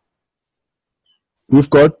 We've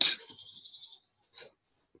got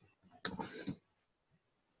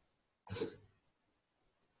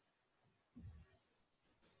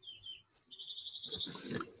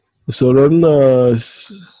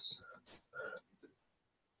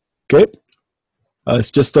okay.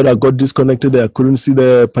 It's just that I got disconnected there. I couldn't see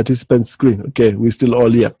the participant screen. Okay, we're still all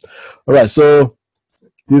here. All right, so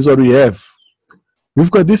here's what we have.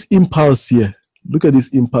 We've got this impulse here. Look at this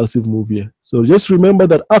impulsive move here. So just remember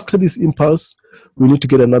that after this impulse, we need to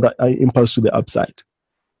get another impulse to the upside.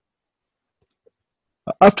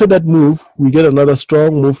 After that move, we get another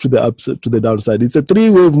strong move to the upside, to the downside. It's a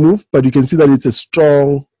 3-wave move, but you can see that it's a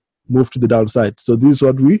strong move to the downside. So this is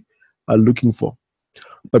what we are looking for.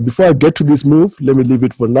 But before I get to this move, let me leave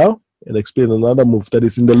it for now and explain another move that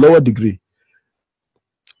is in the lower degree.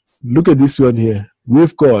 Look at this one here.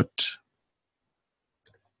 We've got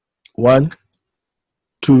 1,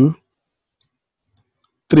 2,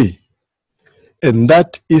 3. And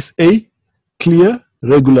that is a clear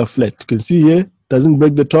regular flat. You can see here, doesn't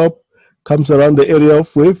break the top, comes around the area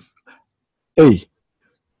of wave A.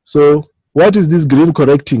 So what is this green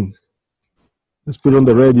correcting? Let's put on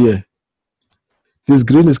the red here. This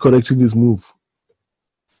green is correcting this move.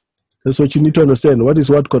 That's what you need to understand. What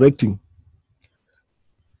is what correcting?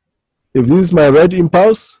 If this is my red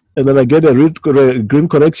impulse and then I get a green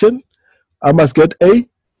correction, I must get a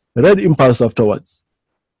red impulse afterwards.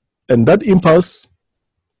 And that impulse,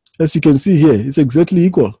 as you can see here, is exactly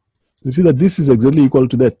equal. You see that this is exactly equal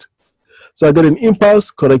to that. So I get an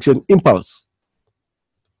impulse, correction, impulse.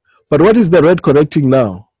 But what is the red correcting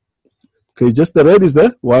now? Okay, just the red is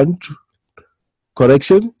the 1, 2,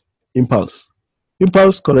 correction, impulse.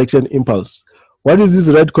 Impulse, correction, impulse. What is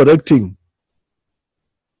this red correcting?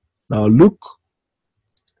 Now look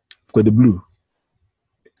for the blue.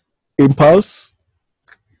 Impulse.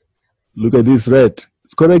 Look at this red.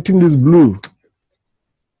 It's correcting this blue.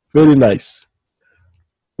 Very nice.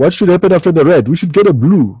 What should happen after the red? We should get a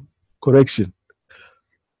blue correction.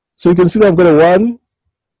 So you can see that I've got a 1,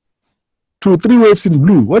 2, 3 waves in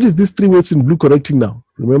blue. What is this 3 waves in blue correcting now?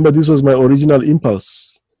 Remember, this was my original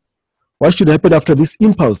impulse. What should happen after this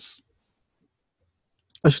impulse?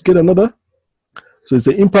 I should get another. So it's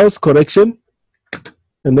the impulse, correction,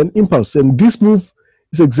 and then impulse. And this move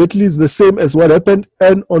is exactly the same as what happened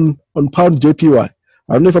on pound JPY.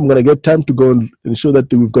 I don't know if I'm going to get time to go and show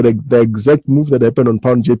that we've got the exact move that happened on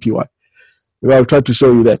pound JPY. Maybe I'll try to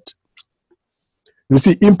show you that. You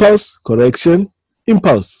see, impulse, correction,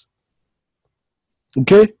 impulse.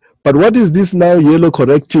 Okay, but what is this now yellow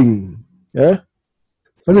correcting? Yeah?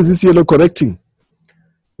 What is this yellow correcting?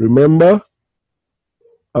 Remember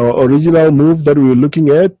our original move that we were looking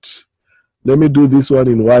at? Let me do this one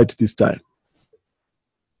in white this time.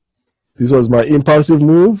 This was my impulsive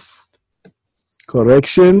move,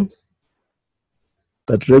 correction,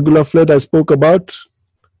 that regular flat I spoke about,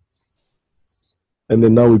 and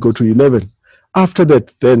then now we go to 11. After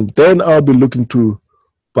that, then I'll be looking to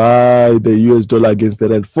buy the US dollar against the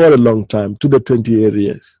rand for a long time to the 20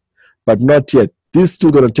 areas, but not yet. This is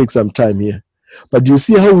still going to take some time here. But you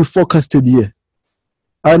see how we forecasted here?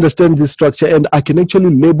 I understand this structure and I can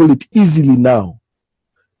actually label it easily now.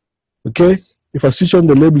 Okay? If I switch on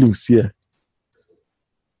the labelings here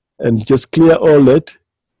and just clear all that,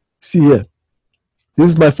 see here.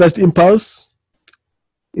 This is my first impulse.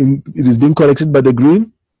 It is being corrected by the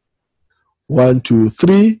green. 1, 2,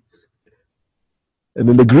 3. And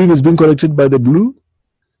then the green is being corrected by the blue.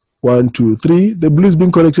 1, 2, 3. The blue is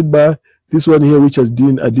being corrected by this one here, which I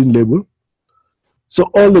didn't label. So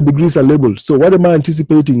all the degrees are labeled. So what am I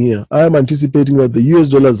anticipating here? I am anticipating that the US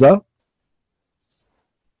dollars are,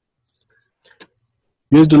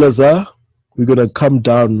 we're going to come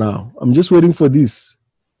down now. I'm just waiting for this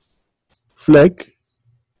flag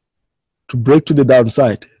to break to the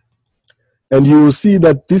downside. And you will see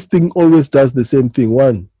that this thing always does the same thing.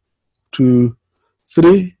 1, 2,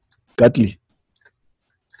 3, Gatli.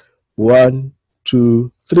 1,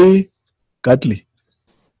 2, 3, Gatli.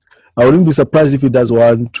 I wouldn't be surprised if it does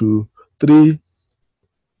 1, 2, 3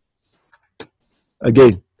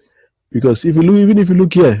 again. Because if you look, even if you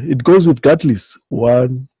look here, it goes with Gatlis.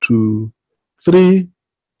 1, 2, 3,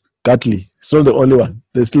 Gatli. It's not the only one.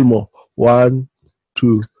 There's still more. 1,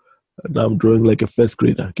 2. Now I'm drawing like a first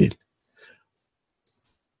grader again.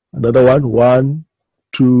 Another one. 1,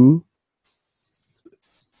 2,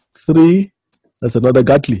 3. That's another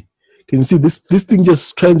Gatli. Can you see this thing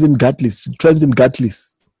just trends in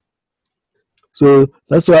gutless. So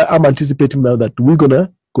that's why I'm anticipating now that we're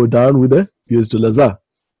gonna go down with the US dollar ZAR.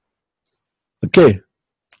 Okay,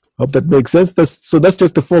 hope that makes sense. That's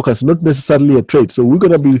just the forecast, not necessarily a trade. So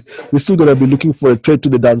we're still gonna be looking for a trade to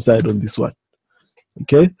the downside on this one.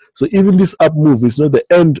 Okay, so even this up move is not the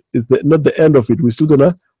end, not the end of it. We're still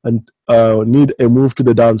gonna need a move to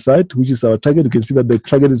the downside, which is our target. You can see that the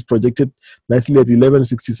target is projected nicely at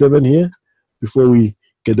 1167 here before we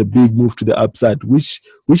get the big move to the upside, which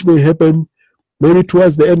may happen maybe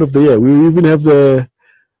towards the end of the year. We even have the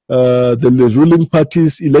ruling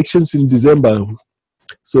party's elections in December.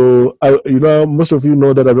 So most of you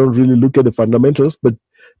know that I don't really look at the fundamentals, but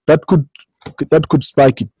that could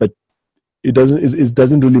spike it, but it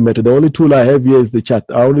doesn't really matter. The only tool I have here is the chart.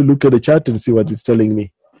 I only look at the chart and see what it's telling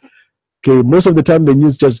me. Okay, most of the time the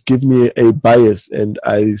news just give me a bias and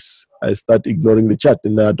I start ignoring the chart,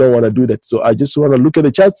 and I don't want to do that. So I just want to look at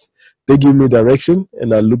the charts. They give me direction,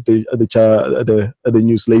 and I look at the chart at the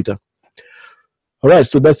news later. All right,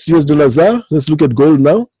 so that's US dollar ZAR. Let's look at gold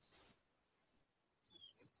now.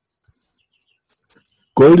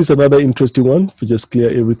 Gold is another interesting one. If we just clear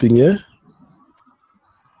everything here.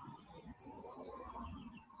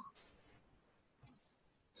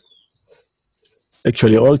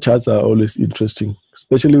 Actually, all charts are always interesting,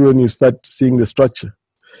 especially when you start seeing the structure.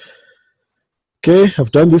 Okay,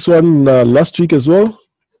 I've done this one last week as well.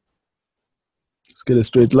 Let's get a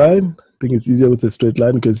straight line. I think it's easier with a straight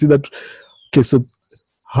line. You can see that. Okay, so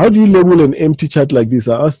how do you label an empty chart like this?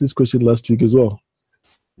 I asked this question last week as well.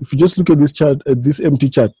 If you just look at this chart, at this empty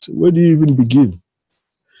chart, where do you even begin?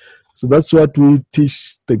 So that's what we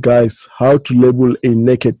teach the guys, how to label a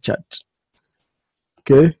naked chart.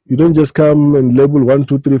 Okay, you don't just come and label 1,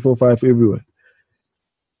 2, 3, 4, 5 everywhere.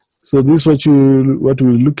 So this is what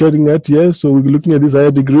we're looking at here. So we're looking at this higher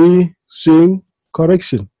degree, swing,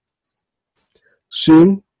 correction.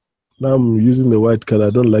 Swing, now I'm using the white color. I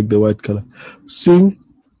don't like the white color. Swing,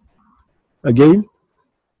 again.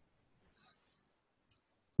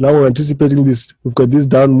 Now we're anticipating this. We've got this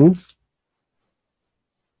down move.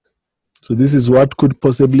 So this is what could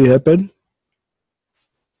possibly happen.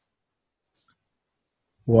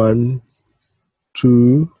 1,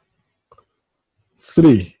 2,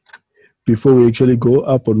 3 before we actually go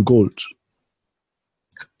up on gold.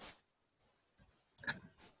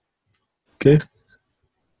 Okay.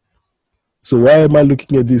 So why am I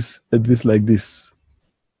looking at this like this?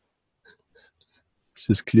 Let's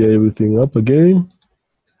just clear everything up again.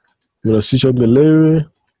 I'm gonna switch on the layer,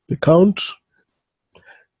 the count.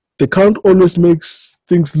 The count always makes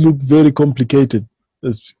things look very complicated.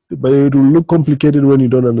 But it will look complicated when you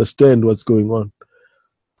don't understand what's going on.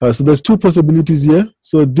 So there's two possibilities here.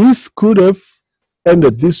 So this could have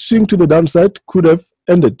ended. This swing to the downside could have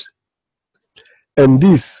ended. And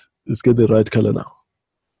this, let's get the right color now.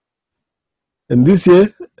 And this here,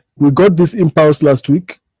 we got this impulse last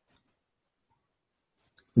week.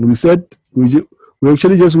 And we said we're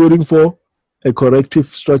actually just waiting for a corrective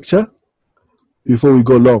structure before we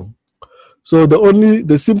go long. So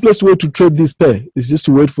the simplest way to trade this pair is just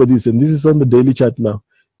to wait for this, and this is on the daily chart now,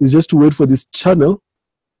 is just to wait for this channel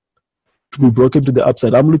to be broken to the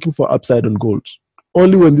upside. I'm looking for upside on gold.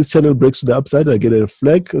 Only when this channel breaks to the upside, I get a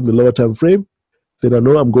flag on the lower time frame, then I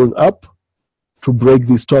know I'm going up to break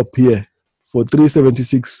this top here for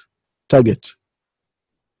 376 target.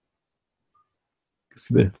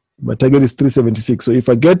 See there, my target is 376. So if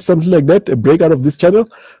I get something like that, a break out of this channel,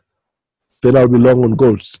 then I'll be long on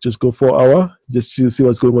gold. Just go 4 hour, just see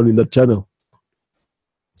what's going on in that channel.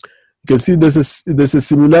 You can see there's a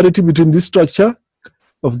similarity between this structure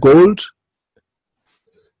of gold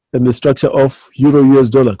and the structure of euro US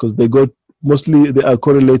dollar, because they are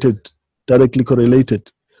correlated, directly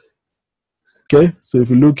correlated. Okay, so if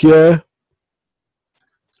you look here,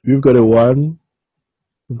 we've got a 1,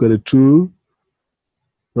 we've got a 2,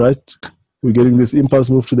 right? We're getting this impulse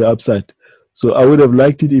move to the upside. So I would have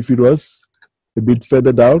liked it if it was a bit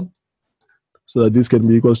further down, so that this can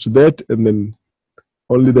be equals to that, and then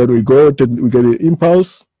only then we go, we get an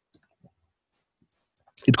impulse.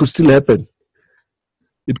 It could still happen.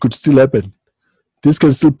 It could still happen. This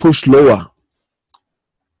can still push lower,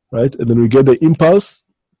 right? And then we get the impulse.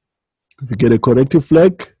 If we get a corrective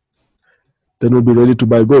flag, then we'll be ready to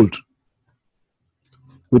buy gold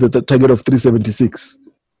with a target of 376.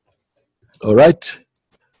 All right.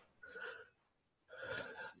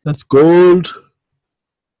 That's gold.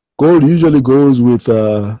 Gold usually goes with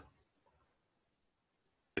the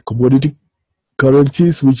commodity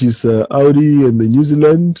currencies, which is Audi and the New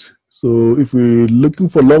Zealand. So if we're looking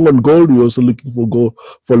for long on gold, we're also looking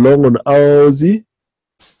for long on Aussie.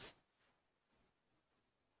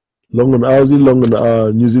 Long on Aussie, long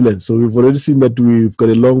on New Zealand. So we've already seen that we've got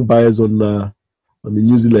a long bias on the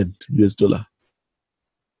New Zealand US dollar.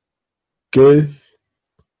 Okay.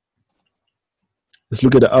 Let's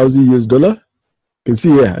look at the Aussie US dollar. You can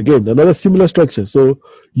see here, again, another similar structure. So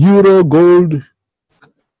Euro, gold,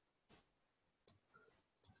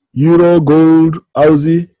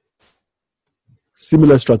 Aussie,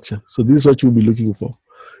 similar structure. So this is what you'll be looking for.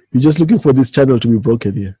 You're just looking for this channel to be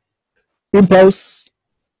broken here. Impulse,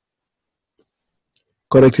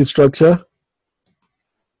 corrective structure,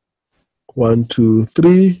 1, 2,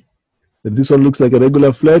 3. And this one looks like a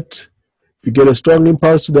regular flat. If you get a strong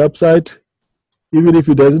impulse to the upside, even if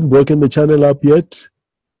it hasn't broken the channel up yet,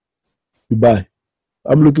 you buy.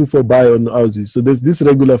 I'm looking for buy on Aussie. So there's this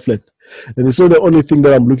regular flat. And it's not the only thing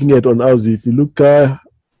that I'm looking at on Aussie. If you look on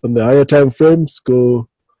the higher time frames, go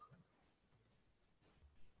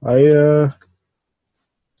higher.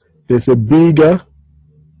 There's a bigger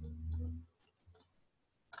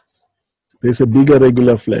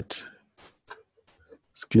regular flat.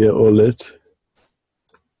 Let's clear all that.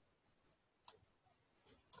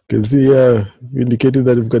 You can see here, indicating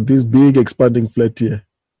that we've got this big expanding flat here.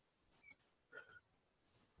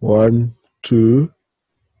 1, 2,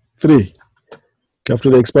 3. After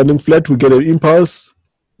the expanding flat, we get an impulse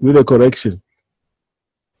with a correction.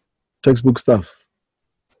 Textbook stuff.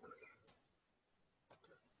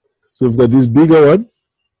 So we've got this bigger one,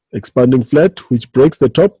 expanding flat, which breaks the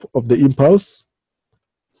top of the impulse.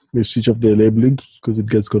 Let me switch off the labeling because it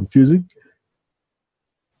gets confusing.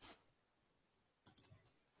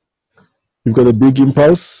 You've got a big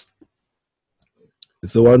impulse.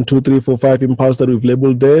 It's a 1, 2, 3, 4, 5 impulse that we've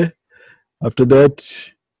labeled there. After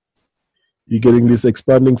that, you're getting this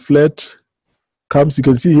expanding flat. Comes, you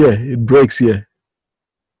can see here, it breaks here.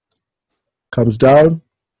 Comes down.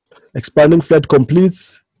 Expanding flat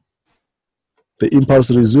completes. The impulse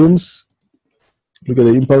resumes. Look at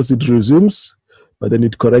the impulse, it resumes, but then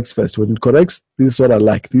it corrects first. When it corrects, this is what I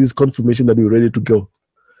like. This is confirmation that we're ready to go.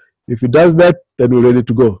 If it does that, then we're ready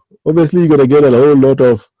to go. Obviously, you're going to get a whole lot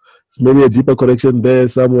of, maybe a deeper correction there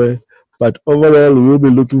somewhere, but overall, we will be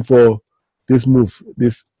looking for this move,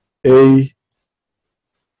 this A,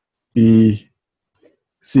 B,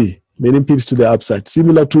 C, many pips to the upside,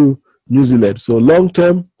 similar to New Zealand. So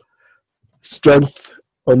long-term strength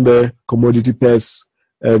on the commodity pairs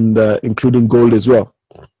and including gold as well.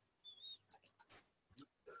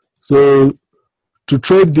 So to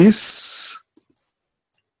trade this,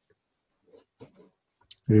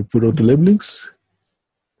 we put out the labelings.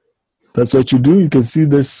 That's what you do. You can see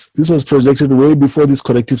this was projected way before this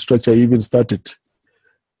corrective structure even started.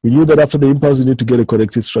 We knew that after the impulse, you need to get a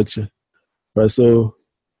corrective structure. Right, so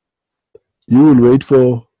you will wait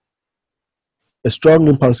for a strong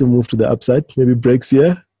impulsive move to the upside, maybe breaks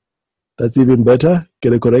here. That's even better.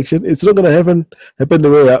 Get a correction. It's not going to happen the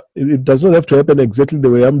way it does not have to happen exactly the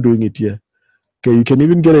way I'm doing it here. Okay, you can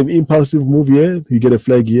even get an impulsive move here. You get a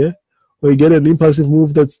flag here, or you get an impulsive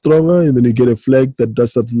move that's stronger, and then you get a flag that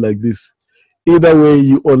does something like this. Either way,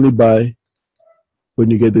 you only buy when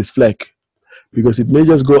you get this flag, because it may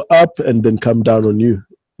just go up and then come down on you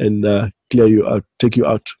and clear you out, take you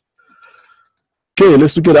out. Okay,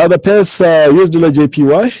 let's look at other pairs. US dollar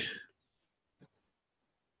JPY.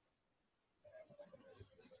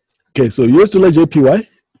 Okay, so US dollar JPY.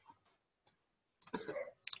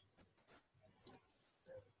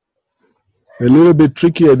 A little bit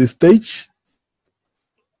tricky at this stage.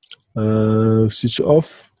 Switch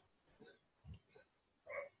off.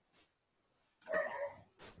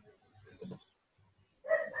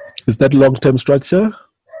 Is that long-term structure?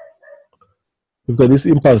 We've got this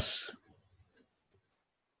impulse.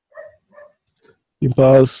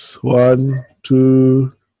 Impulse, 1,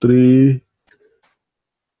 2, 3.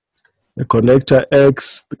 A connector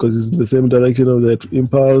X, because it's in the same direction of that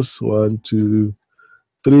impulse. 1, 2,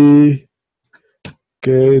 3.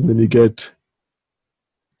 Okay, and then you get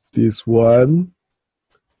this one.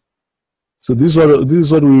 So this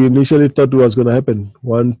is what we initially thought was going to happen.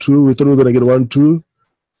 1, 2. We thought we were going to get 1, 2,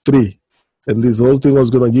 3, and this whole thing was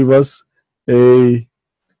going to give us a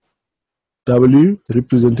W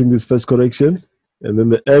representing this first correction, and then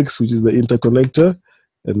the X, which is the interconnector,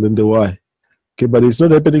 and then the Y. Okay, but it's not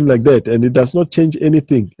happening like that, and it does not change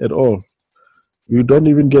anything at all. You don't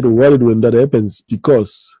even get worried when that happens,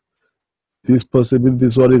 because this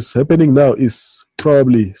what is happening now is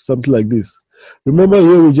probably something like this. Remember,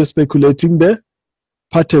 here we're just speculating the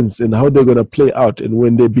patterns and how they're going to play out, and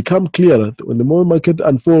when they become clearer, when the more market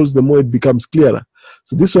unfolds, the more it becomes clearer.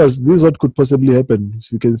 So this is what could possibly happen.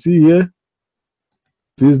 So you can see here,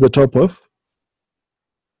 this is the top of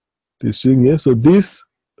this string here. So this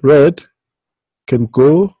red can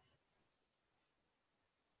go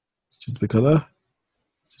Choose the color.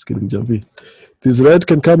 Just getting jumpy. This red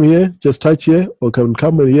can come here, just touch here, or can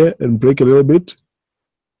come in here and break a little bit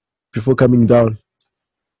before coming down.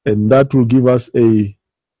 And that will give us a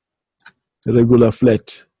regular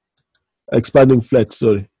flat, expanding flat,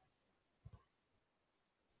 sorry.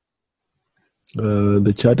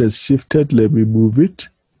 The chart has shifted. Let me move it.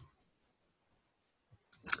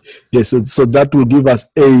 Yes, so that will give us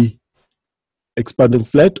a expanding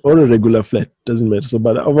flat or a regular flat. Doesn't matter. So,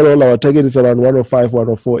 but overall, our target is around 105,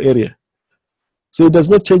 104 area. So it does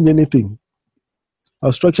not change anything.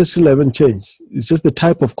 Our structure still haven't changed. It's just the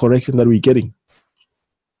type of correction that we're getting.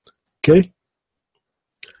 Okay.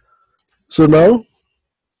 So now,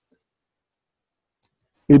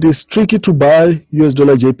 it is tricky to buy US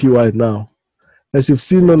dollar JPY now. As you've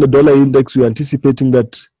seen on the dollar index, we're anticipating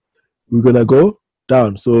that we're going to go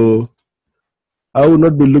down. So I will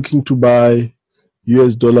not be looking to buy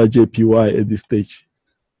US dollar JPY at this stage.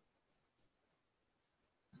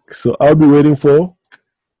 So I'll be waiting for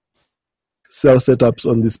sell setups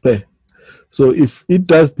on this pair. So if it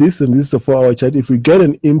does this, and this is the 4-hour chart, if we get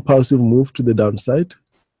an impulsive move to the downside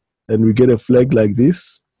and we get a flag like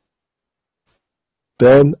this,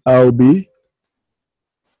 then I'll be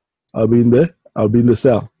in the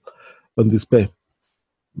sell on this pair.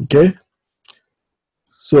 Okay.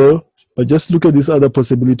 So, but just look at this other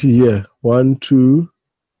possibility here. 1, 2,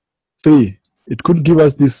 3. It could give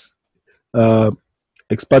us this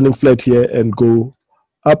expanding flat here and go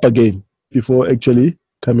up again before actually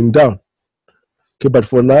coming down. Okay, but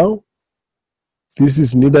for now, this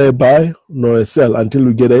is neither a buy nor a sell until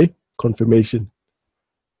we get a confirmation.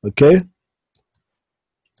 Okay.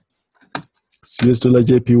 It's US dollar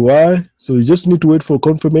JPY. So you just need to wait for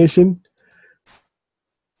confirmation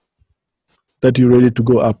that you're ready to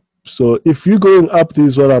go up. So if you're going up, this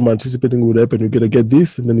is what I'm anticipating would happen. You're going to get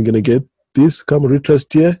this, and then you're going to get this, come retrace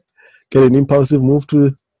here, get an impulsive move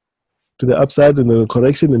to the upside, and then a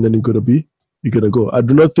correction, and then you're going to go. I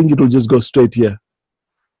do not think it will just go straight here.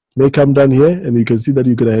 May come down here, and you can see that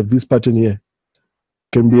you're going to have this pattern here.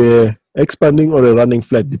 Can be a expanding or a running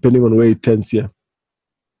flat, depending on where it tends here.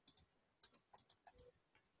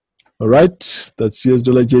 All right, that's US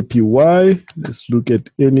dollar JPY. Let's look at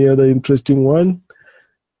any other interesting one.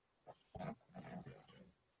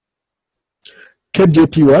 CAD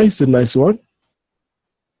JPY is a nice one.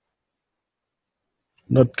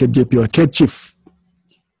 Not CAD JPY, CAD Chief.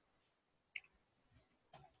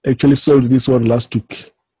 Actually sold this one last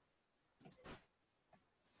week.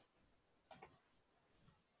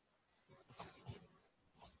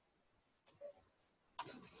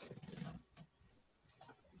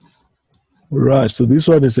 All right, so this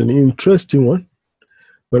one is an interesting one.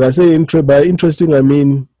 When I say by interesting, I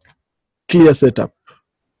mean clear setup.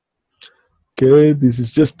 Okay, this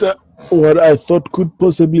is just what I thought could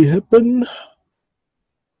possibly happen.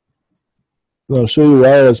 And I'll show you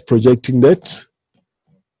why I was projecting that.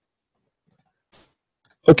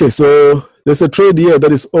 Okay, so there's a trade here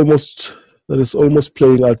that is almost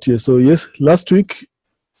playing out here. So yes, last week,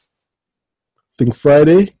 I think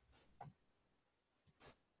Friday,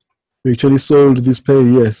 we actually sold this pair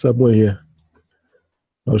here, somewhere here.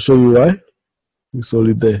 I'll show you why. We sold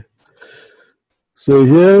it there. So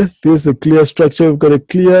here, there's the clear structure. We've got a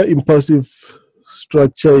clear impulsive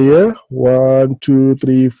structure here. 1, 2,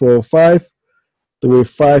 3, 4, 5. The way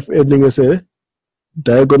 5 ending as a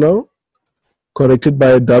diagonal, corrected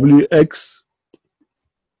by a WX,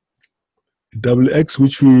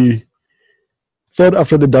 which we thought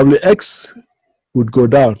after the WX would go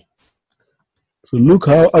down. So look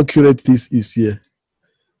how accurate this is here.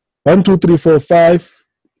 1, 2, 3, 4, 5.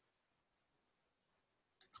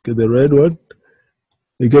 Let's get the red one.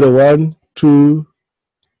 You get a 1, 2,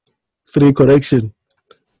 3 correction.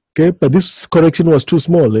 Okay, but this correction was too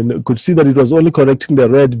small, and you could see that it was only correcting the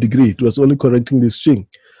red degree. It was only correcting this string.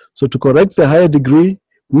 So to correct the higher degree,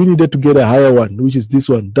 we needed to get a higher one, which is this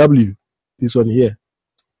one, W, this one here.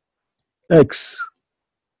 X,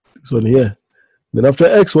 this one here. Then after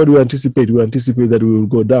X, what do we anticipate? We anticipate that we will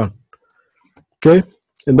go down. Okay,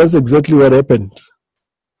 and that's exactly what happened.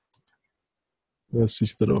 Let's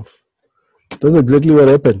switch that off. That's exactly what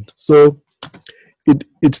happened. So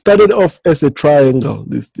it started off as a triangle,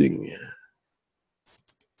 this thing.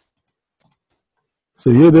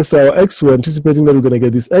 So here, this is our X. We're anticipating that we're going to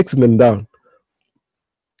get this X and then down.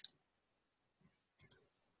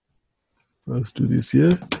 Let's do this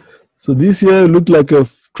here. So this here looked like a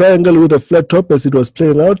triangle with a flat top as it was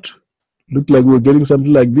playing out. Looked like we were getting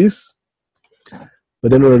something like this.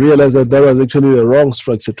 But then we realized that that was actually the wrong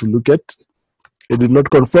structure to look at. It did not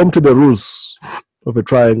conform to the rules of a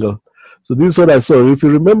triangle. So So this is what I saw. If you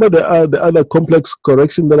remember, the other complex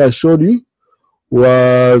correction that I showed you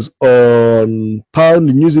was on pound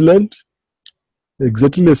in New Zealand.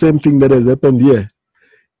 Exactly the same thing that has happened here.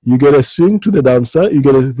 You get a swing to the downside. You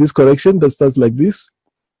get this correction that starts like this.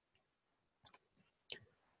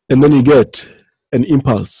 And then you get an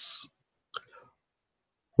impulse.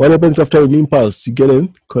 What happens after an impulse? You get a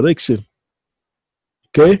correction.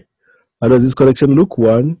 Okay? How does this correction look?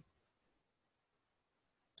 1,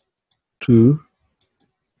 2,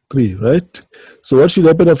 3, right? So what should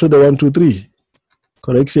happen after the 1, 2, 3?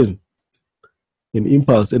 Correction in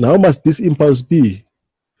impulse. And how must this impulse be?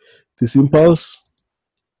 This impulse,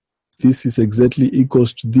 this is exactly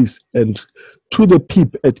equals to this. And to the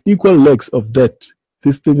pip at equal legs of that,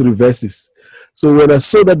 this thing reverses. So when I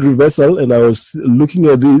saw that reversal and I was looking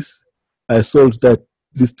at this, I sold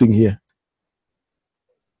this thing here.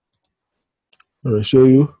 I'm going to show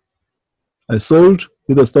you. I sold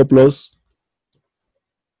with a stop loss,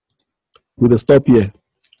 with a stop here.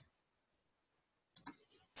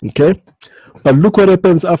 Okay? But look what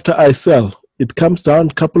happens after I sell. It comes down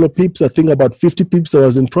a couple of pips. I think about 50 pips I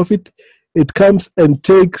was in profit. It comes and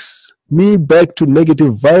takes me back to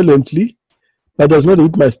negative violently, but does not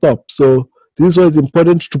hit my stop. So this is why it's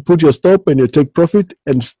important to put your stop and your take profit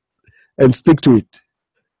and stick to it.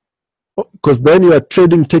 Because then you are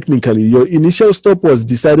trading technically. Your initial stop was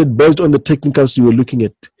decided based on the technicals you were looking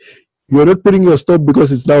at. You are not putting your stop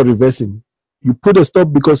because it's now reversing. You put a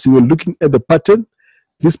stop because you were looking at the pattern,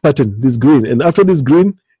 this green. And after this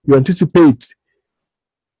green, you anticipate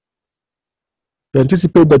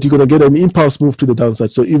that you're going to get an impulse move to the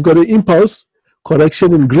downside. So you've got an impulse,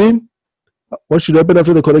 correction in green. What should happen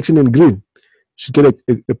after the correction in green? You should get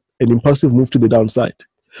an impulsive move to the downside.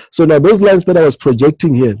 So now those lines that I was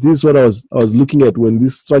projecting here, this is what I was looking at when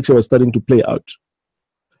this structure was starting to play out.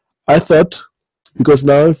 I thought, because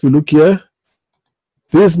now if you look here,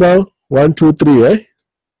 this is now 1, 2, 3, eh?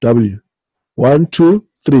 W. 1, 2,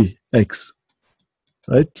 3, X.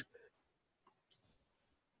 Right?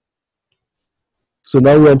 So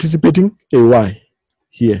now we're anticipating a Y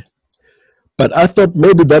here. But I thought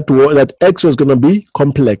maybe that X was going to be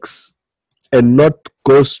complex and not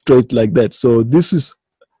go straight like that. So this is,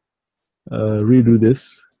 redo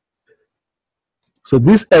this. So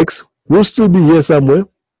this X will still be here somewhere,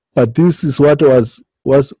 but this is what I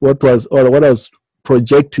was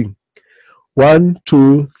projecting. 1,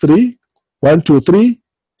 2, 3, 1, 2, 3,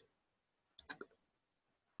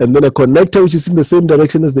 and then a connector which is in the same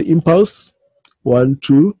direction as the impulse. 1,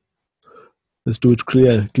 2. Let's do it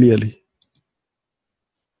clearly.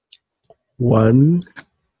 1,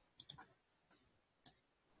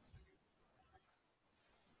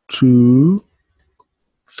 2,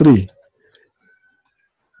 3.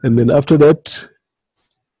 And then after that,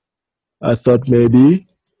 I thought maybe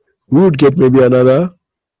we would get maybe another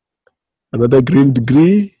green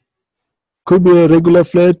degree. Could be a regular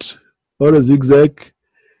flat or a zigzag,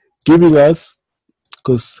 giving us,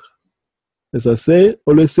 because as I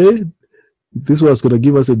always say, this was going to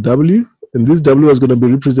give us a W, and this W was going to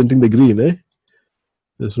be representing the green. Eh?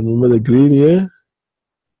 Just remember the green here.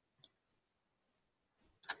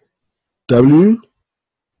 W.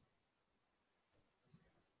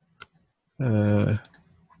 Let's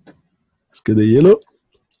get the yellow.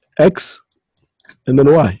 X, and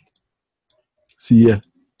then Y. See here.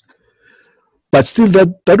 But still,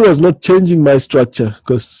 that was not changing my structure,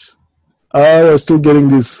 because I was still getting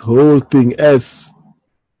this whole thing as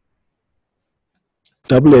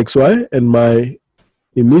WXY, and my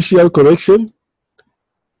initial correction,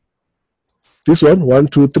 this one, 1,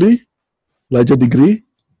 2, 3, larger degree,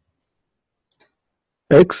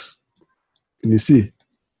 X, and you see,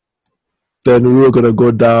 then we were going to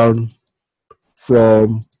go down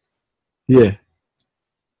from here.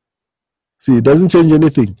 See, it doesn't change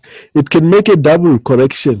anything. It can make a double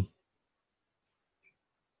correction.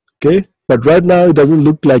 Okay, but right now it doesn't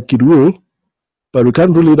look like it will, but we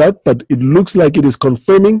can't rule it out, but it looks like it is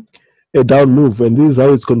confirming a down move, and this is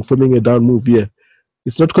how it's confirming a down move here.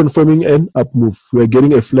 It's not confirming an up move. We're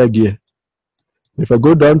getting a flag here. If I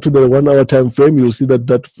go down to the 1 hour time frame, you'll see that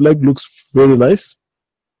that flag looks very nice.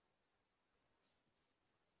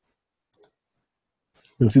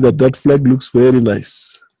 You can see that that flag looks very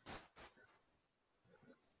nice.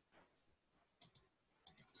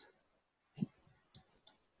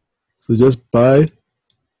 So just buy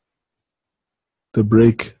the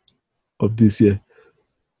break of this here.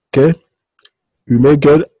 Okay, we may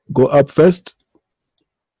go up first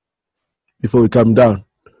before we come down,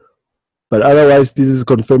 but otherwise this is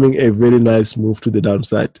confirming a very nice move to the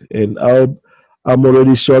downside. And I'm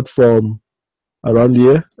already short from around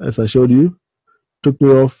here, as I showed you. Took me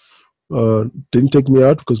off Didn't take me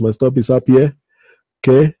out because my stop is up here.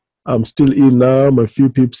 Okay, I'm still in now. I'm a few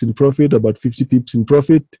pips in profit, about 50 pips in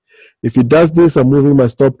profit. If it does this, I'm moving my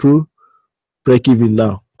stop to break even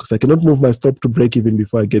now because I cannot move my stop to break even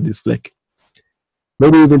before I get this flag.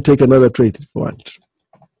 Maybe even take another trade if I want.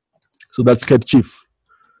 So that's Cat Chief.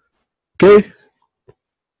 Okay.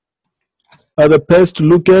 Other pairs to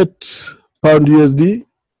look at, Pound USD.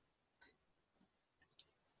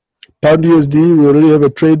 Pound USD, we already have a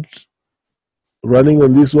trade running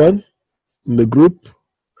on this one in the group.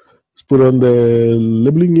 Let's put on the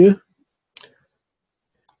labeling here.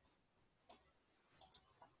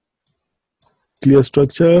 Clear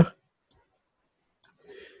structure.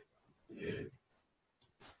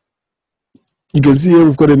 You can see here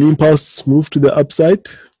we've got an impulse move to the upside.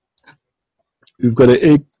 We've got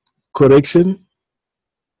a correction.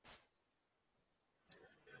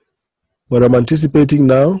 What I'm anticipating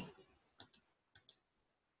now,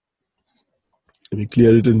 let me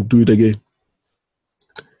clear it and do it again.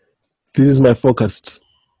 This is my forecast.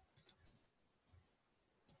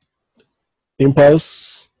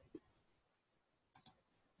 Impulse.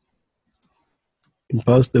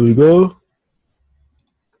 Impulse, there we go.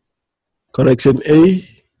 Correction A.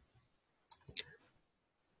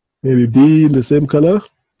 Maybe B in the same color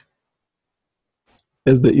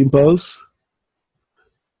as the impulse.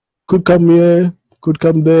 Could come here, could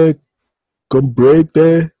come there, could break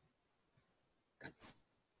there.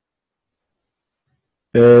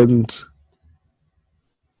 And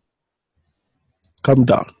come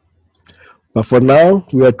down. But for now,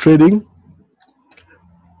 we are trading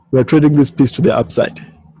this piece to the upside.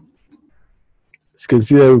 As you can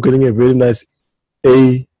see, we're getting a very nice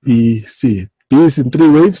A, B, C. B is in 3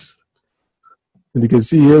 waves. And you can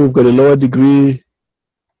see here we've got a lower degree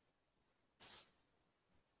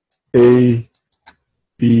A,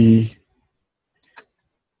 B.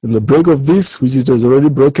 And the break of this, which it has already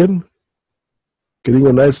broken, getting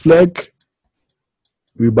a nice flag,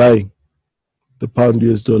 we're buying the pound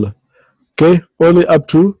US dollar. Okay, only up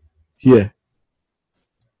to here.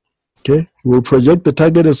 Okay, we'll project the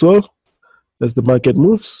target as well as the market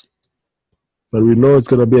moves. But we know it's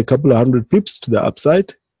going to be a couple of 100 pips to the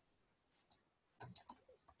upside.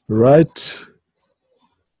 Right.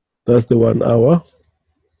 That's the 1 hour.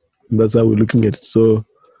 And that's how we're looking at it. So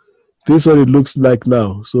this is what it looks like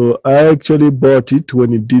now. So I actually bought it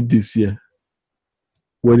when it did this here.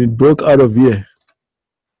 When it broke out of here,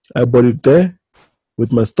 I bought it there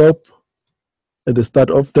with my stop at the start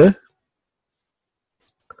of there.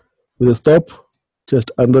 With a stop just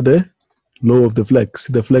under the low of the flag.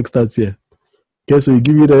 See, the flag starts here. Okay, so you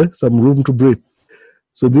give it some room to breathe.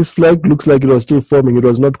 So this flag looks like it was still forming. It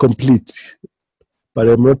was not complete, but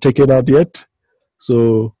I'm not taken out yet.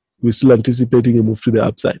 So we're still anticipating a move to the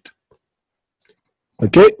upside.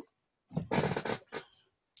 Okay.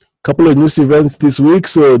 Couple of news events this week,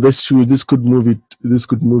 so this could move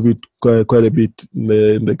it quite a bit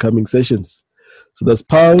in the coming sessions. So that's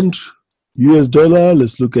pound, US dollar.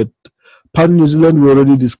 Let's look at pound New Zealand. We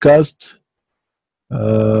already discussed.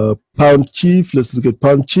 Pound chief. Let's look at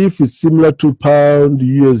pound chief. It's similar to pound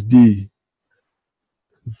USD.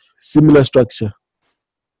 Similar structure.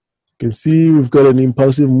 You can see we've got an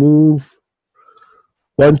impulsive move.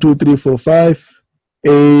 1, 2, 3, 4, 5.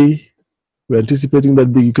 A. We're anticipating that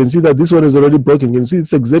big. You can see that this one is already broken. You can see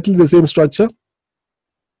it's exactly the same structure,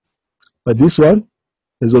 but this one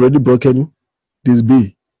has already broken this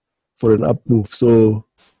B for an up move. So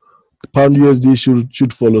the pound USD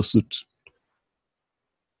should follow suit.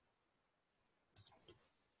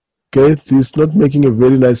 Okay, this is not making a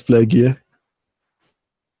very nice flag here,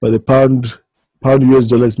 but the pound US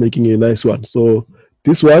dollar is making a nice one. So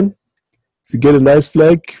this one, if you get a nice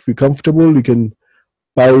flag, if you're comfortable, you can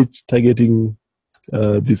buy it targeting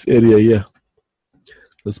this area here.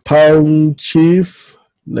 That's pound chief.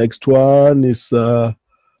 Next one is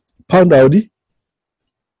pound Audi.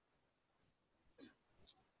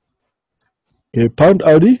 Okay, pound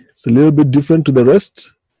Audi is a little bit different to the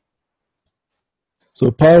rest.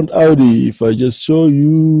 So pound Audi, if I just show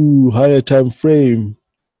you higher time frame,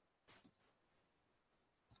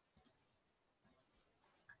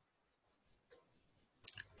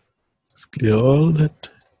 let's clear all that.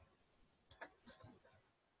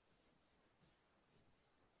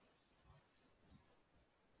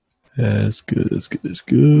 That's good, that's good, that's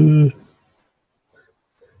good.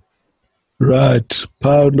 Right,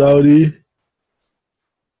 pound Audi.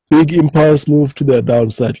 Big impulse move to the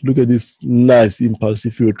downside. Look at this nice impulse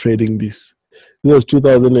if you were trading this. This was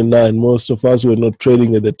 2009. Most of us were not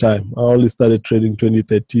trading at the time. I only started trading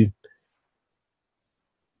 2013.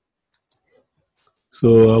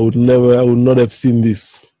 So I would not have seen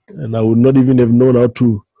this And I would not even have known how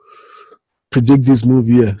to predict this move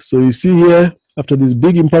here. So you see here, after this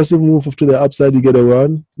big impulsive move to the upside, you get a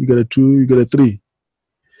 1, you get a 2, you get a 3.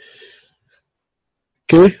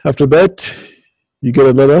 Okay, after that, you get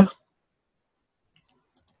another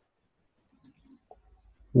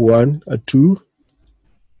 1, a 2,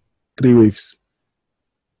 3 waves.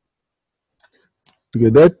 You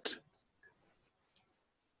get that.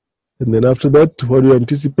 And then after that, what do you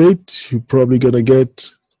anticipate? You're probably going to get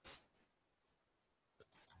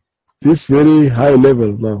this very high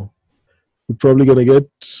level now. You're probably going to get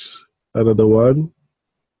another 1,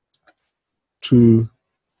 2,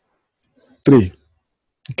 3.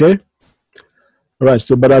 Okay? All right,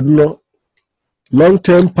 so but I don't know.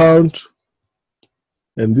 Long-term pound,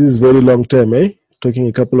 and this is very long-term, talking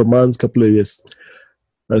a couple of months, couple of years.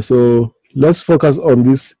 All right, so let's focus on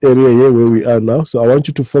this area here where we are now. So I want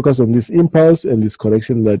you to focus on this impulse and this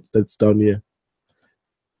correction that's down here.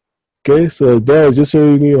 Okay, so there I was just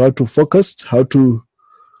showing you how to focus, how to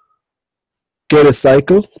get a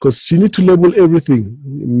cycle, because you need to label everything.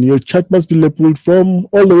 Your chart must be labeled from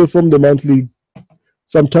all the way from the monthly,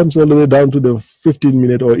 sometimes all the way down to the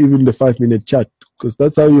 15-minute or even the 5-minute chart, because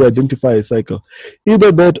that's how you identify a cycle.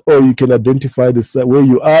 Either that, or you can identify where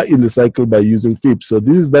you are in the cycle by using fibs. So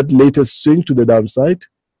this is that latest swing to the downside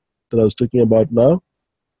that I was talking about now.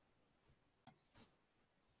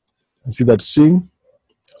 You see that swing?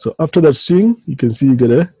 So after that swing, you can see you get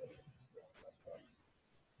a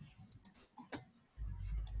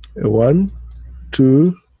 1,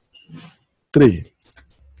 2, 3.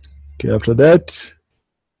 Okay, after that,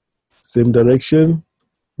 same direction,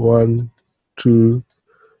 1, 2,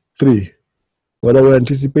 3. What are we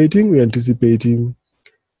anticipating? We're anticipating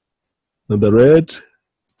another red.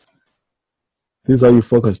 This is how you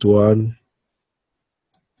focused. 1,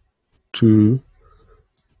 2,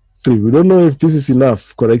 3. We don't know if this is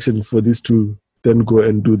enough correction for this to then go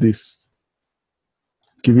and do this,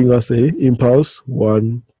 giving us a impulse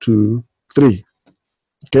 1, 2, 3.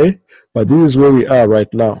 Okay, but this is where we are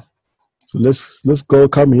right now. So let's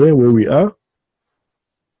come here where we are.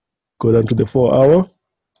 Go down to the 4-hour.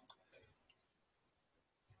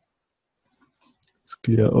 Let's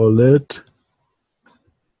clear all that.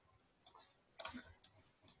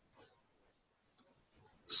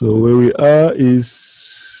 So where we are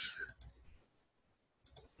is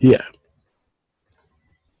here.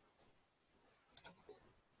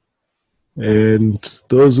 And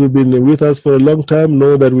those who've been with us for a long time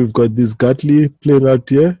know that we've got this Gartley playing out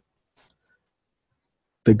here.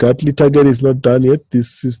 The Gartley target is not done yet.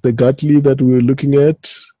 This is the Gartley that we're looking at.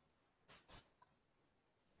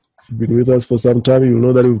 If you've been with us for some time, you'll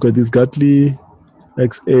know that we've got this Gartley,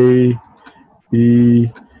 XA,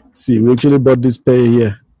 B, C. We actually bought this pair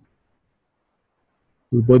here.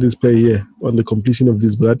 We bought this pair here on the completion of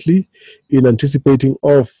this Gartley in anticipating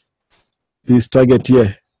of this target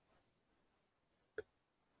here.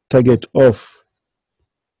 Target off.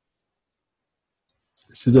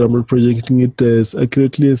 It's just that I'm not projecting it as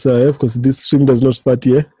accurately as I have, because this swing does not start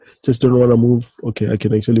here. Just don't want to move. Okay, I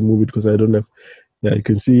can actually move it because I don't have. Yeah, you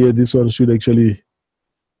can see here, this one should actually.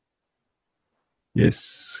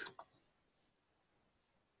 Yes.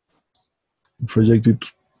 Project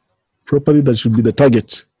it properly. That should be the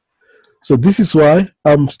target. So this is why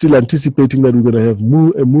I'm still anticipating that we're going to have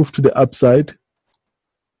a move to the upside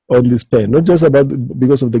on this pair. Not just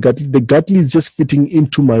because of the Gartley. The Gartley is just fitting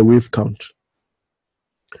into my wave count.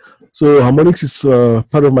 So harmonics is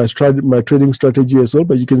part of my trading strategy as well,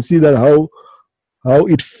 but you can see that how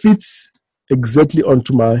it fits exactly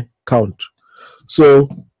onto my count. So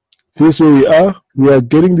here's where we are. We are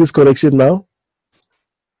getting this correction now.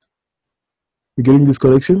 We're getting this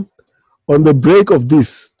correction. On the break of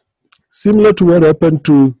this, similar to what happened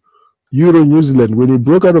to Euro New Zealand, when we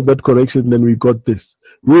broke out of that correction, then we got this.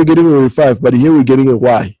 We were getting a 5, but here we're getting a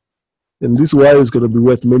Y. And this Y is going to be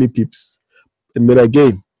worth many pips. And then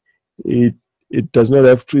again, it does not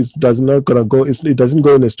have to, it doesn't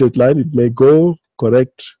go in a straight line. It may go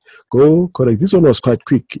correct. This one was quite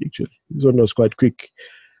quick, actually. This one was quite quick.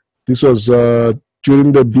 This was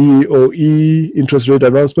during the BOE interest rate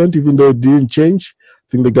announcement, even though it didn't change.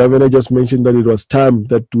 I think the governor just mentioned that it was time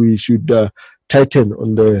that we should tighten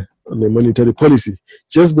on the monetary policy.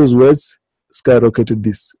 Just those words skyrocketed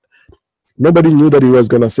this. Nobody knew that he was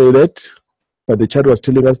going to say that, but the chart was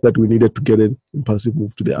telling us that we needed to get an impulsive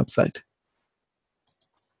move to the upside.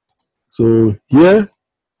 So here,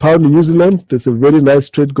 pound New Zealand, there's a very nice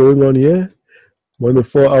trade going on here. On the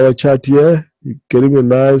 4-hour chart here, you're getting a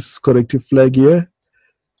nice corrective flag here.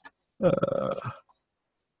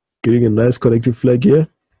 Getting a nice corrective flag here.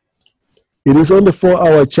 It is on the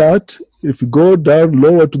 4-hour chart, if you go down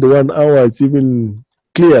lower to the 1 hour, it's even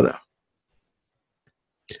clearer.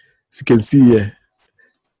 As you can see here.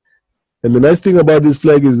 And the nice thing about this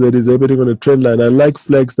flag is that it's happening on a trend line. I like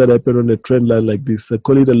flags that happen on a trend line like this. I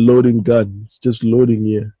call it a loading gun. It's just loading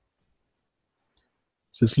here.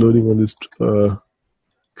 Just loading on this.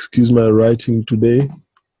 Excuse my writing today,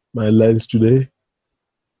 my lines today. You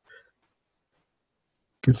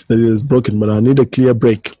can see that it is broken, but I need a clear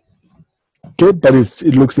break. Okay, but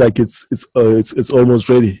it looks like it's almost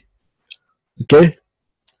ready. Okay,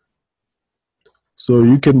 so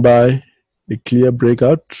you can buy a clear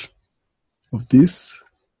breakout of this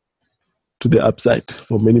to the upside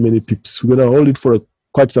for many pips. We're gonna hold it for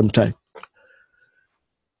quite some time.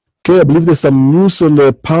 Okay, I believe there's some news on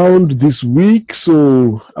the pound this week,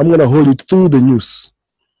 so I'm gonna hold it through the news.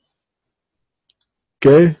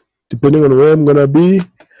 Okay, depending on where I'm gonna be,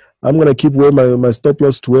 I'm gonna keep where my stop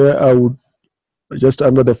loss to where I would just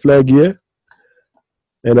under the flag here,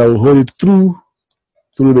 and I will hold it through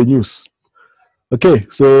the news. Okay,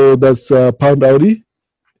 so that's pound Audi.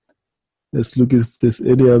 Let's look if there's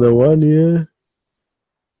any other one here.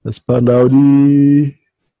 That's pound Audi.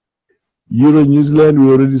 Euro New Zealand, we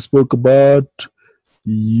already spoke about.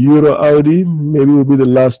 Euro Audi, maybe will be the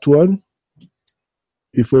last one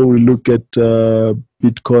before we look at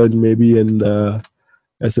Bitcoin maybe and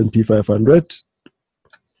S&P 500.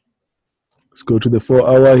 Let's go to the 4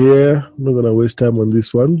 hour here. I'm not gonna waste time on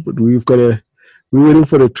this one, but we're waiting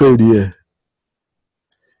for the trade here.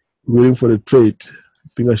 We're waiting for the trade. I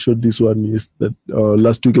think I showed this one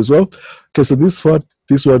last week as well. Okay, so this what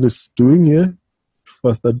this one is doing here.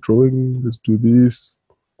 Before I start drawing, let's do this.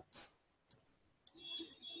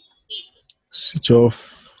 Switch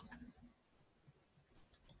off.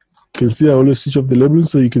 You can see I always switch off the labeling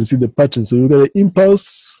so you can see the pattern. So you get an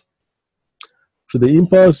impulse. For the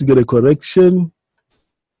impulse, you get a correction.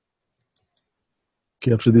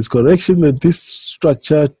 Okay, after this correction, then this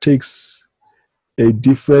structure takes a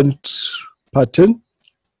different pattern.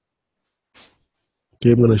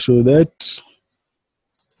 Okay, I'm going to show that.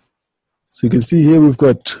 So you can see here we've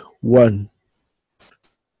got 1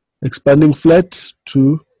 expanding flat,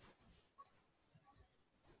 2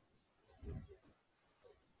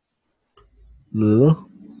 no,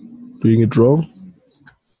 doing it wrong.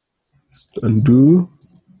 Undo.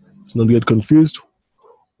 Let's not get confused.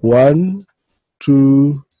 1,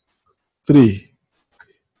 2, 3.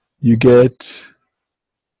 You get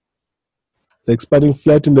the expanding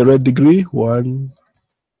flat in the red degree. 1,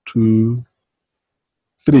 2,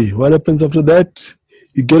 3. What happens after that?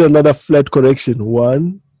 You get another flat correction.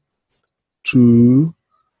 1, 2,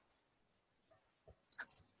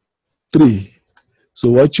 3.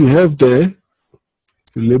 So what you have there,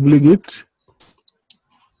 if you're labeling it,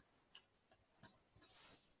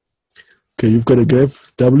 okay, you've got a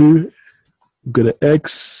graph W, you've got an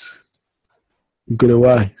X, you've got a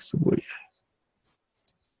Y somewhere.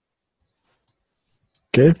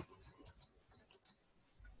 Okay.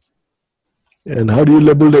 And how do you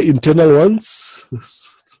label the internal ones?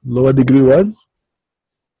 This lower degree one.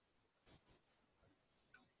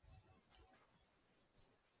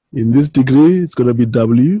 In this degree, it's going to be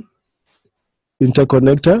W,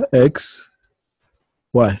 interconnector X,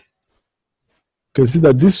 Y. You can see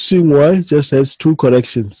that this swing Y just has 2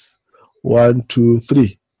 corrections, 1, 2,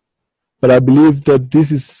 3. But I believe that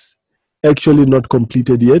this is actually not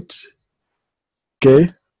completed yet.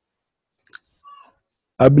 Okay.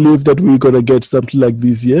 I believe that we're going to get something like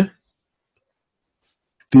this here.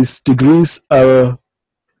 These degrees are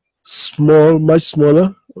small, much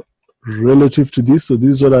smaller relative to this. So this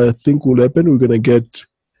is what I think will happen. We're going to get,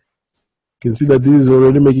 you can see that this is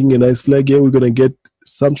already making a nice flag here. We're going to get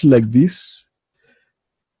something like this.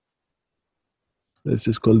 Let's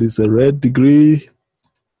just call this a red degree.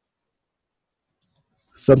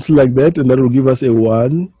 Something like that. And that will give us a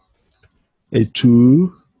 1, a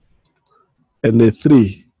 2, and a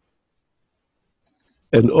 3.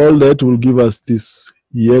 And all that will give us this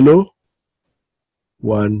yellow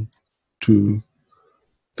 1, 2,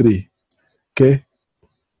 3. Okay.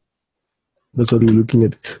 That's what we're looking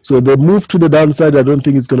at. So the move to the downside, I don't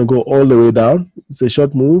think it's going to go all the way down. It's a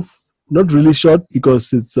short move. Not really short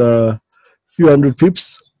because it's a few hundred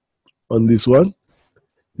pips on this one.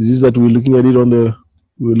 It's just that we're looking at it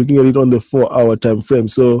on the 4 hour time frame.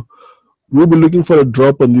 So we'll be looking for a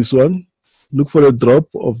drop on this one. Look for a drop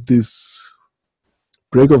of this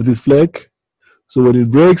break of this flag. So when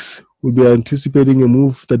it breaks, we'll be anticipating a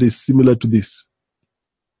move that is similar to this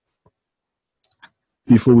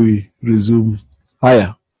before we resume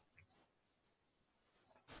higher.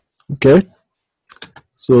 Okay.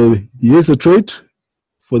 So here's a trade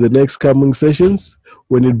for the next coming sessions.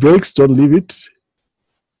 When it breaks, don't leave it.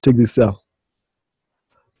 Take this cell.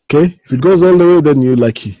 Okay, if it goes all the way, then you're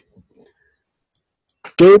lucky.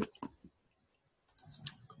 Okay,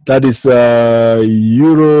 that is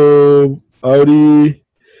Euro Audi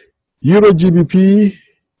Euro GBP.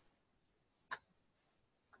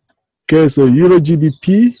 Okay, so Euro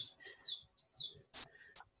GBP.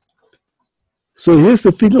 So here's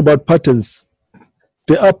the thing about patterns.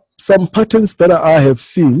 There are some patterns that I have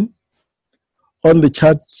seen on the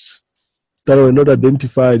charts that were not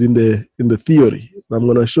identified in the theory. I'm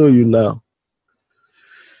going to show you now.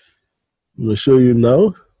 I'm going to show you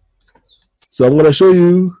now. So I'm going to show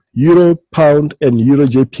you Euro Pound and Euro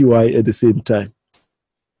JPY at the same time.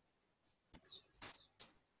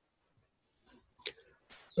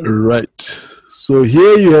 Right. So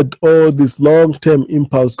here you had all this long-term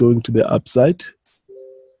impulse going to the upside.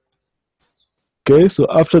 Okay, so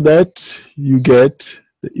after that, you get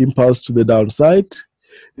the impulse to the downside.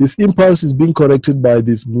 This impulse is being corrected by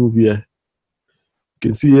this move here. You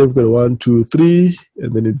can see here we've got 1, 2, 3,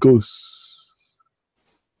 and then it goes.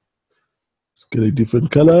 Let's get a different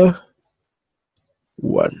color.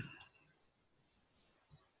 1.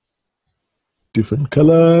 Different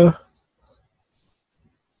color.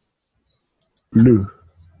 Blue.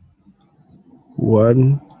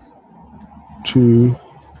 1, 2,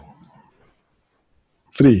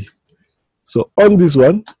 3. So on this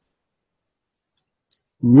one,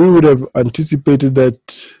 we would have anticipated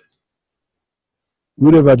that.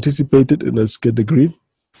 And let's get the green.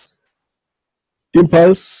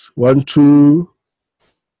 Impulse 1, 2,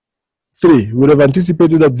 3. We would have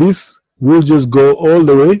anticipated that this will just go all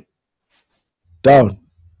the way down.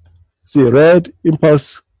 See, red,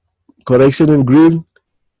 impulse, correction in green.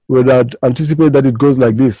 We would anticipate that it goes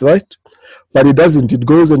like this, right? But it doesn't. It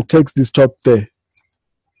goes and takes this top there.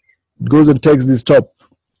 It goes and takes this top.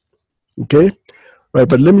 Okay? Right,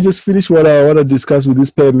 but let me just finish what I want to discuss with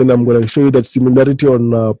this pair, and then I'm going to show you that similarity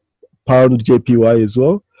on pound JPY as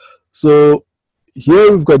well. So here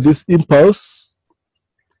we've got this impulse.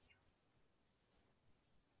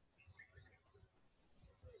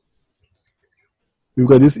 We've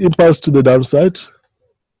got this impulse to the downside.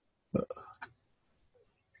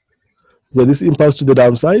 We've got this impulse to the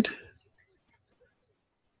downside.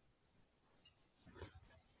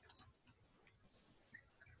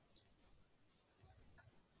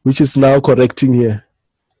 Which is now correcting here.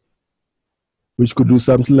 Which could do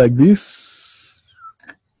something like this.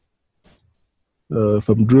 If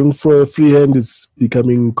I'm drawing for a freehand, it's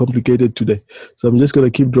becoming complicated today. So I'm just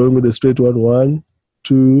going to keep drawing with a straight one. 1,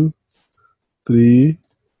 2, 3.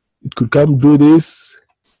 It could come do this.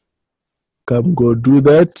 Come go do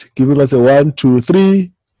that. Giving us a 1, 2,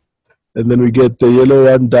 3. And then we get the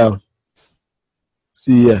yellow one down.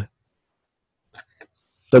 See here.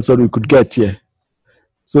 That's what we could get here.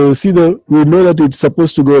 So see, we know that it's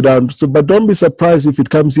supposed to go down. So, but don't be surprised if it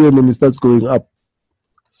comes here and then it starts going up.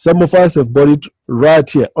 Some of us have bought it right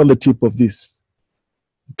here on the tip of this.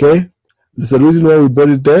 Okay? There's a reason why we bought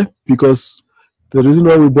it there, because the reason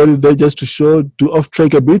why we bought it there just to show, to off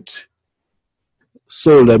track a bit.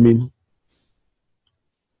 Sold, I mean.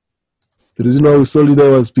 The reason why we sold it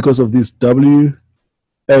there was because of this W,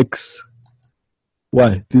 X,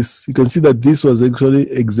 Y. This, you can see that this was actually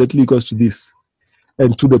exactly equals to this.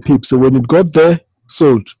 And to the pip. So when it got there,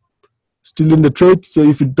 sold. Still in the trade. So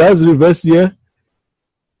if it does reverse here,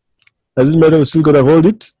 doesn't matter, we're still gonna hold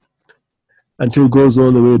it until it goes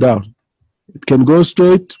all the way down. It can go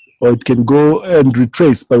straight or it can go and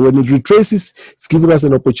retrace. But when it retraces, it's giving us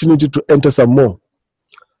an opportunity to enter some more.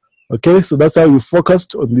 Okay, so that's how you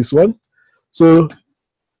focused on this one. So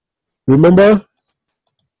remember,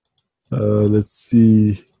 let's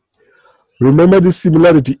see. Remember this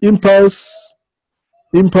similarity.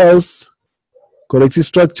 Impulse, corrective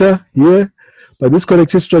structure here, but this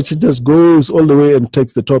corrective structure just goes all the way and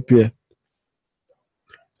takes the top here.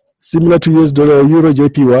 Similar to US dollar, Euro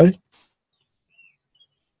JPY.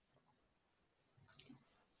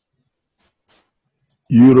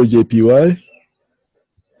 Euro JPY.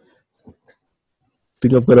 I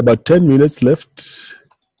think I've got about 10 minutes left.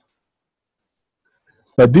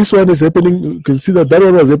 But this one is happening, you can see that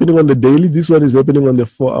one was happening on the daily, this one is happening on the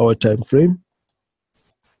 4-hour time frame.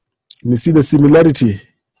 And you see the similarity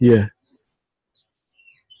here.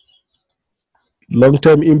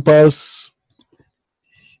 Long-term impulse.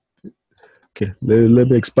 Okay, let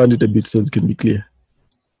me expand it a bit so it can be clear.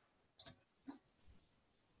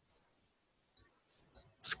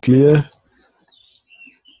 It's clear.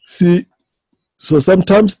 See, so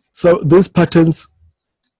sometimes these patterns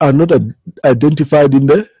are not identified in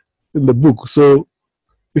the book. So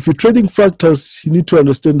if you're trading fractals, you need to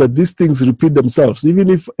understand that these things repeat themselves. Even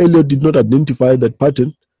if Elliot did not identify that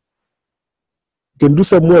pattern, you can do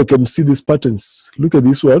some work and see these patterns. Look at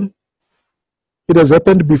this one. It has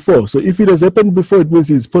happened before. So if it has happened before, it means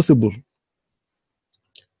it's possible.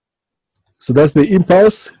 So that's the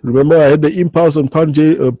impulse. Remember, I had the impulse on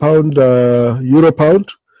euro pound.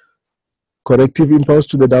 Corrective impulse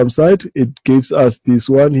to the downside. It gives us this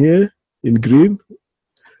one here in green.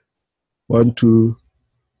 1, 2,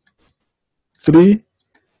 3.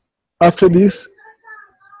 After this,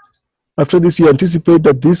 you anticipate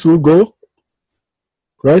that this will go,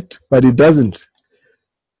 right? But it doesn't.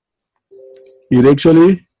 It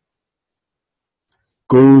actually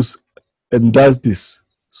goes and does this.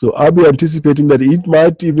 So I'll be anticipating that it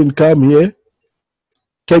might even come here,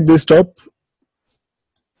 take this top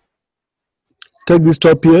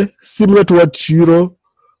here, similar to what Euro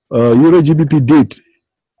GBP did,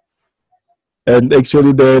 and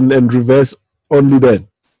actually then and reverse only then.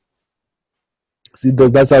 See,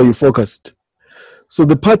 that's how you focused. So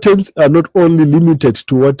the patterns are not only limited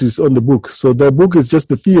to what is on the book. So the book is just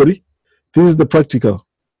the theory. This is the practical.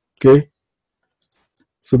 Okay.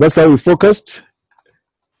 So that's how we focused.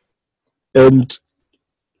 And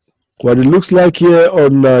what it looks like here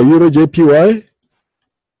on Euro JPY,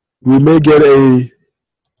 we may get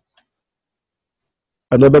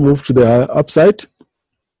another move to the upside.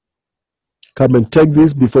 Come and take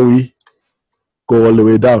this before we go all the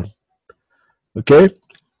way down. Okay.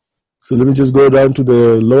 So let me just go down to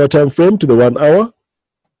the lower time frame, to the 1 hour.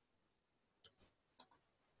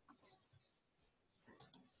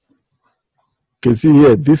 You can see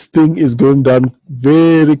here, this thing is going down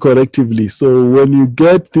very correctively. So when you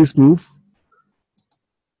get this move,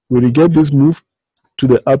 to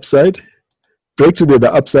the upside, break to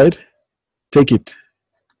the upside, take it.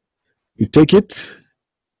 You take it,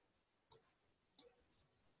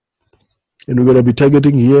 and we're going to be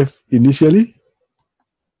targeting here initially.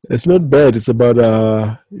 It's not bad. It's about,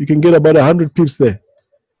 you can get about 100 pips there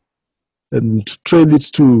and trade it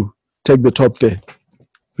to take the top there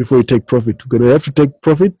before you take profit. We're going to have to take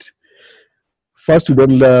profit. First, we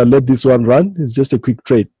don't let this one run. It's just a quick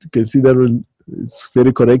trade. You can see that one, it's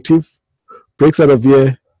very corrective. Breaks out of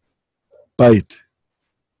here, buy it.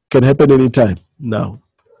 Can happen anytime now.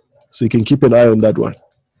 So you can keep an eye on that one.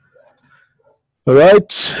 All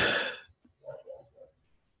right.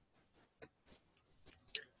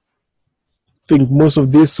 I think most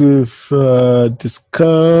of this we've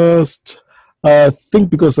discussed. I think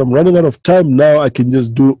because I'm running out of time now, I can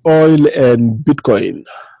just do oil and Bitcoin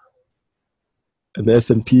and the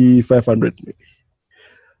S&P 500 maybe.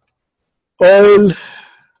 Oil,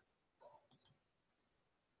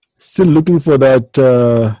 still looking for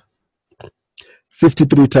that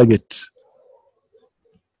 53 target.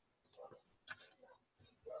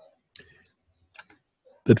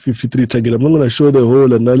 That 53 target. I'm not going to show the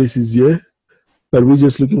whole analysis here, but we're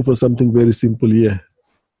just looking for something very simple here.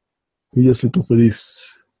 We're just looking for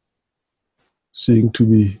this swing to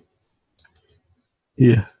be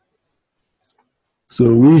here.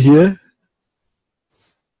 So we here,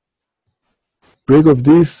 break of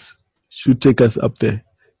this should take us up there,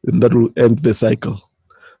 and that will end the cycle.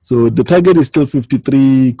 So the target is still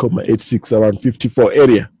 53.86, around 54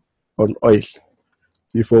 area on oil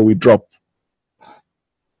before we drop.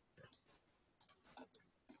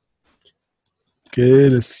 Okay,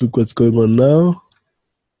 let's look what's going on now.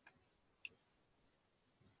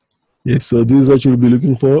 Yes, so this is what you'll be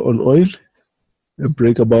looking for on oil. A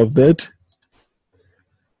break above that.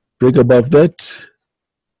 Break above that.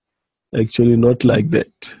 Actually, not like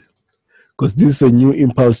that. Because this is a new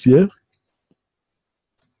impulse here.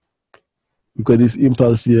 You've got this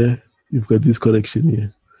impulse here. You've got this correction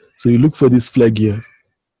here. So you look for this flag here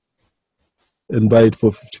and buy it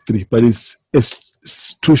for 53. But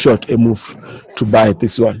it's too short a move to buy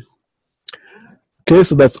this one. Okay,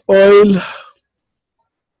 so that's oil.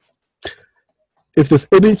 If there's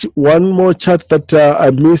one more chart that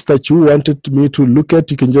I missed that you wanted me to look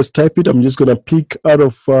at, you can just type it. I'm just going to pick out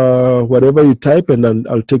of whatever you type, and then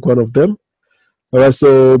I'll take one of them. All right,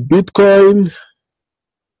 so Bitcoin.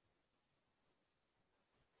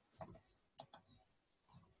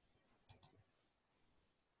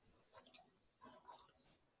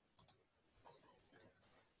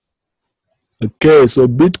 Okay, so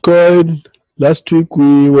Bitcoin, last week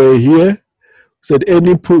we were here. Said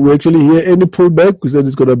any pull, we actually hear any pullback, we said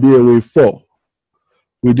it's going to be a wave 4.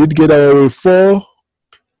 We did get our wave 4,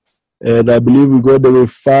 and I believe we got the wave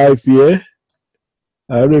 5 here.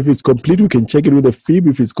 I don't know if it's complete. We can check it with the fib.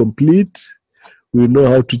 If it's complete, we know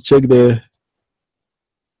how to check the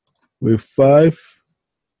wave 5.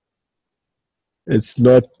 It's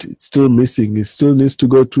not, it's still missing. It still needs to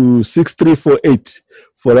go to 6348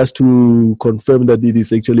 for us to confirm that it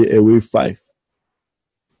is actually a wave 5.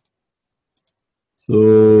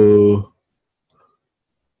 So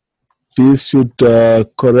this should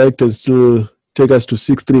correct and still take us to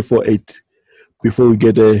 6348 before we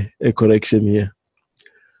get a correction here.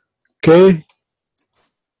 Okay.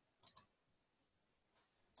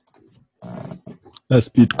 That's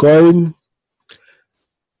Bitcoin.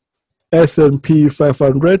 S&P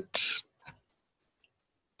 500.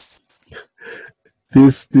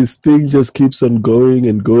 This thing just keeps on going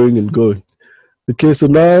and going and going. Okay, so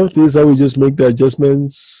now this is how we just make the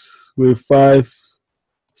adjustments. Wave 5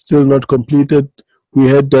 still not completed. We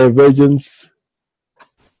had divergence.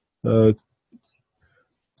 We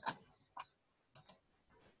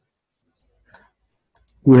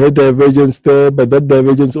had divergence there, but that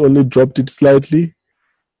divergence only dropped it slightly.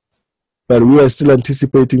 But we are still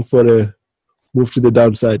anticipating for a move to the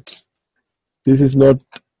downside. This is not,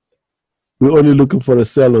 we're only looking for a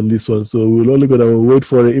sell on this one. So we're only going to wait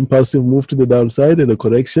for an impulsive move to the downside and a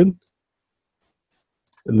correction.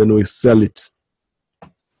 And then we sell it.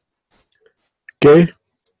 Okay.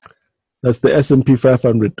 That's the S&P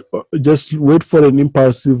 500. Just wait for an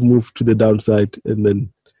impulsive move to the downside. And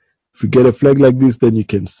then if you get a flag like this, then you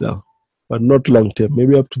can sell. But not long term.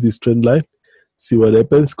 Maybe up to this trend line. See what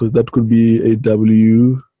happens, because that could be a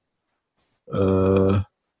W.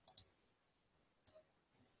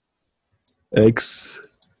 X.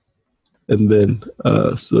 And then,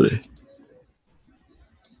 sorry.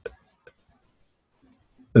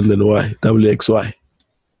 And then Y. WXY.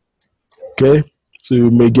 Okay. So you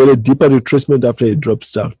may get a deeper retracement after it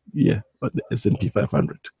drops down. Yeah, on the S&P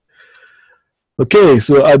 500. Okay,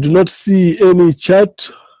 so I do not see any chart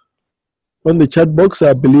on the chat box.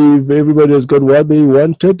 I believe everybody has got what they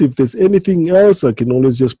wanted. If there's anything else, I can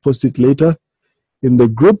always just post it later in the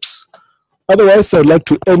groups. Otherwise, I'd like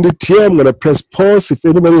to end it here. I'm going to press pause. If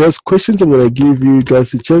anybody has questions, I'm going to give you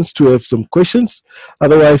guys a chance to have some questions.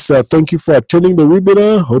 Otherwise, thank you for attending the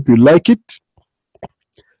webinar. Hope you like it.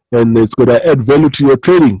 And it's going to add value to your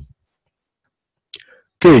trading.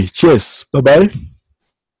 Okay, cheers. Bye-bye.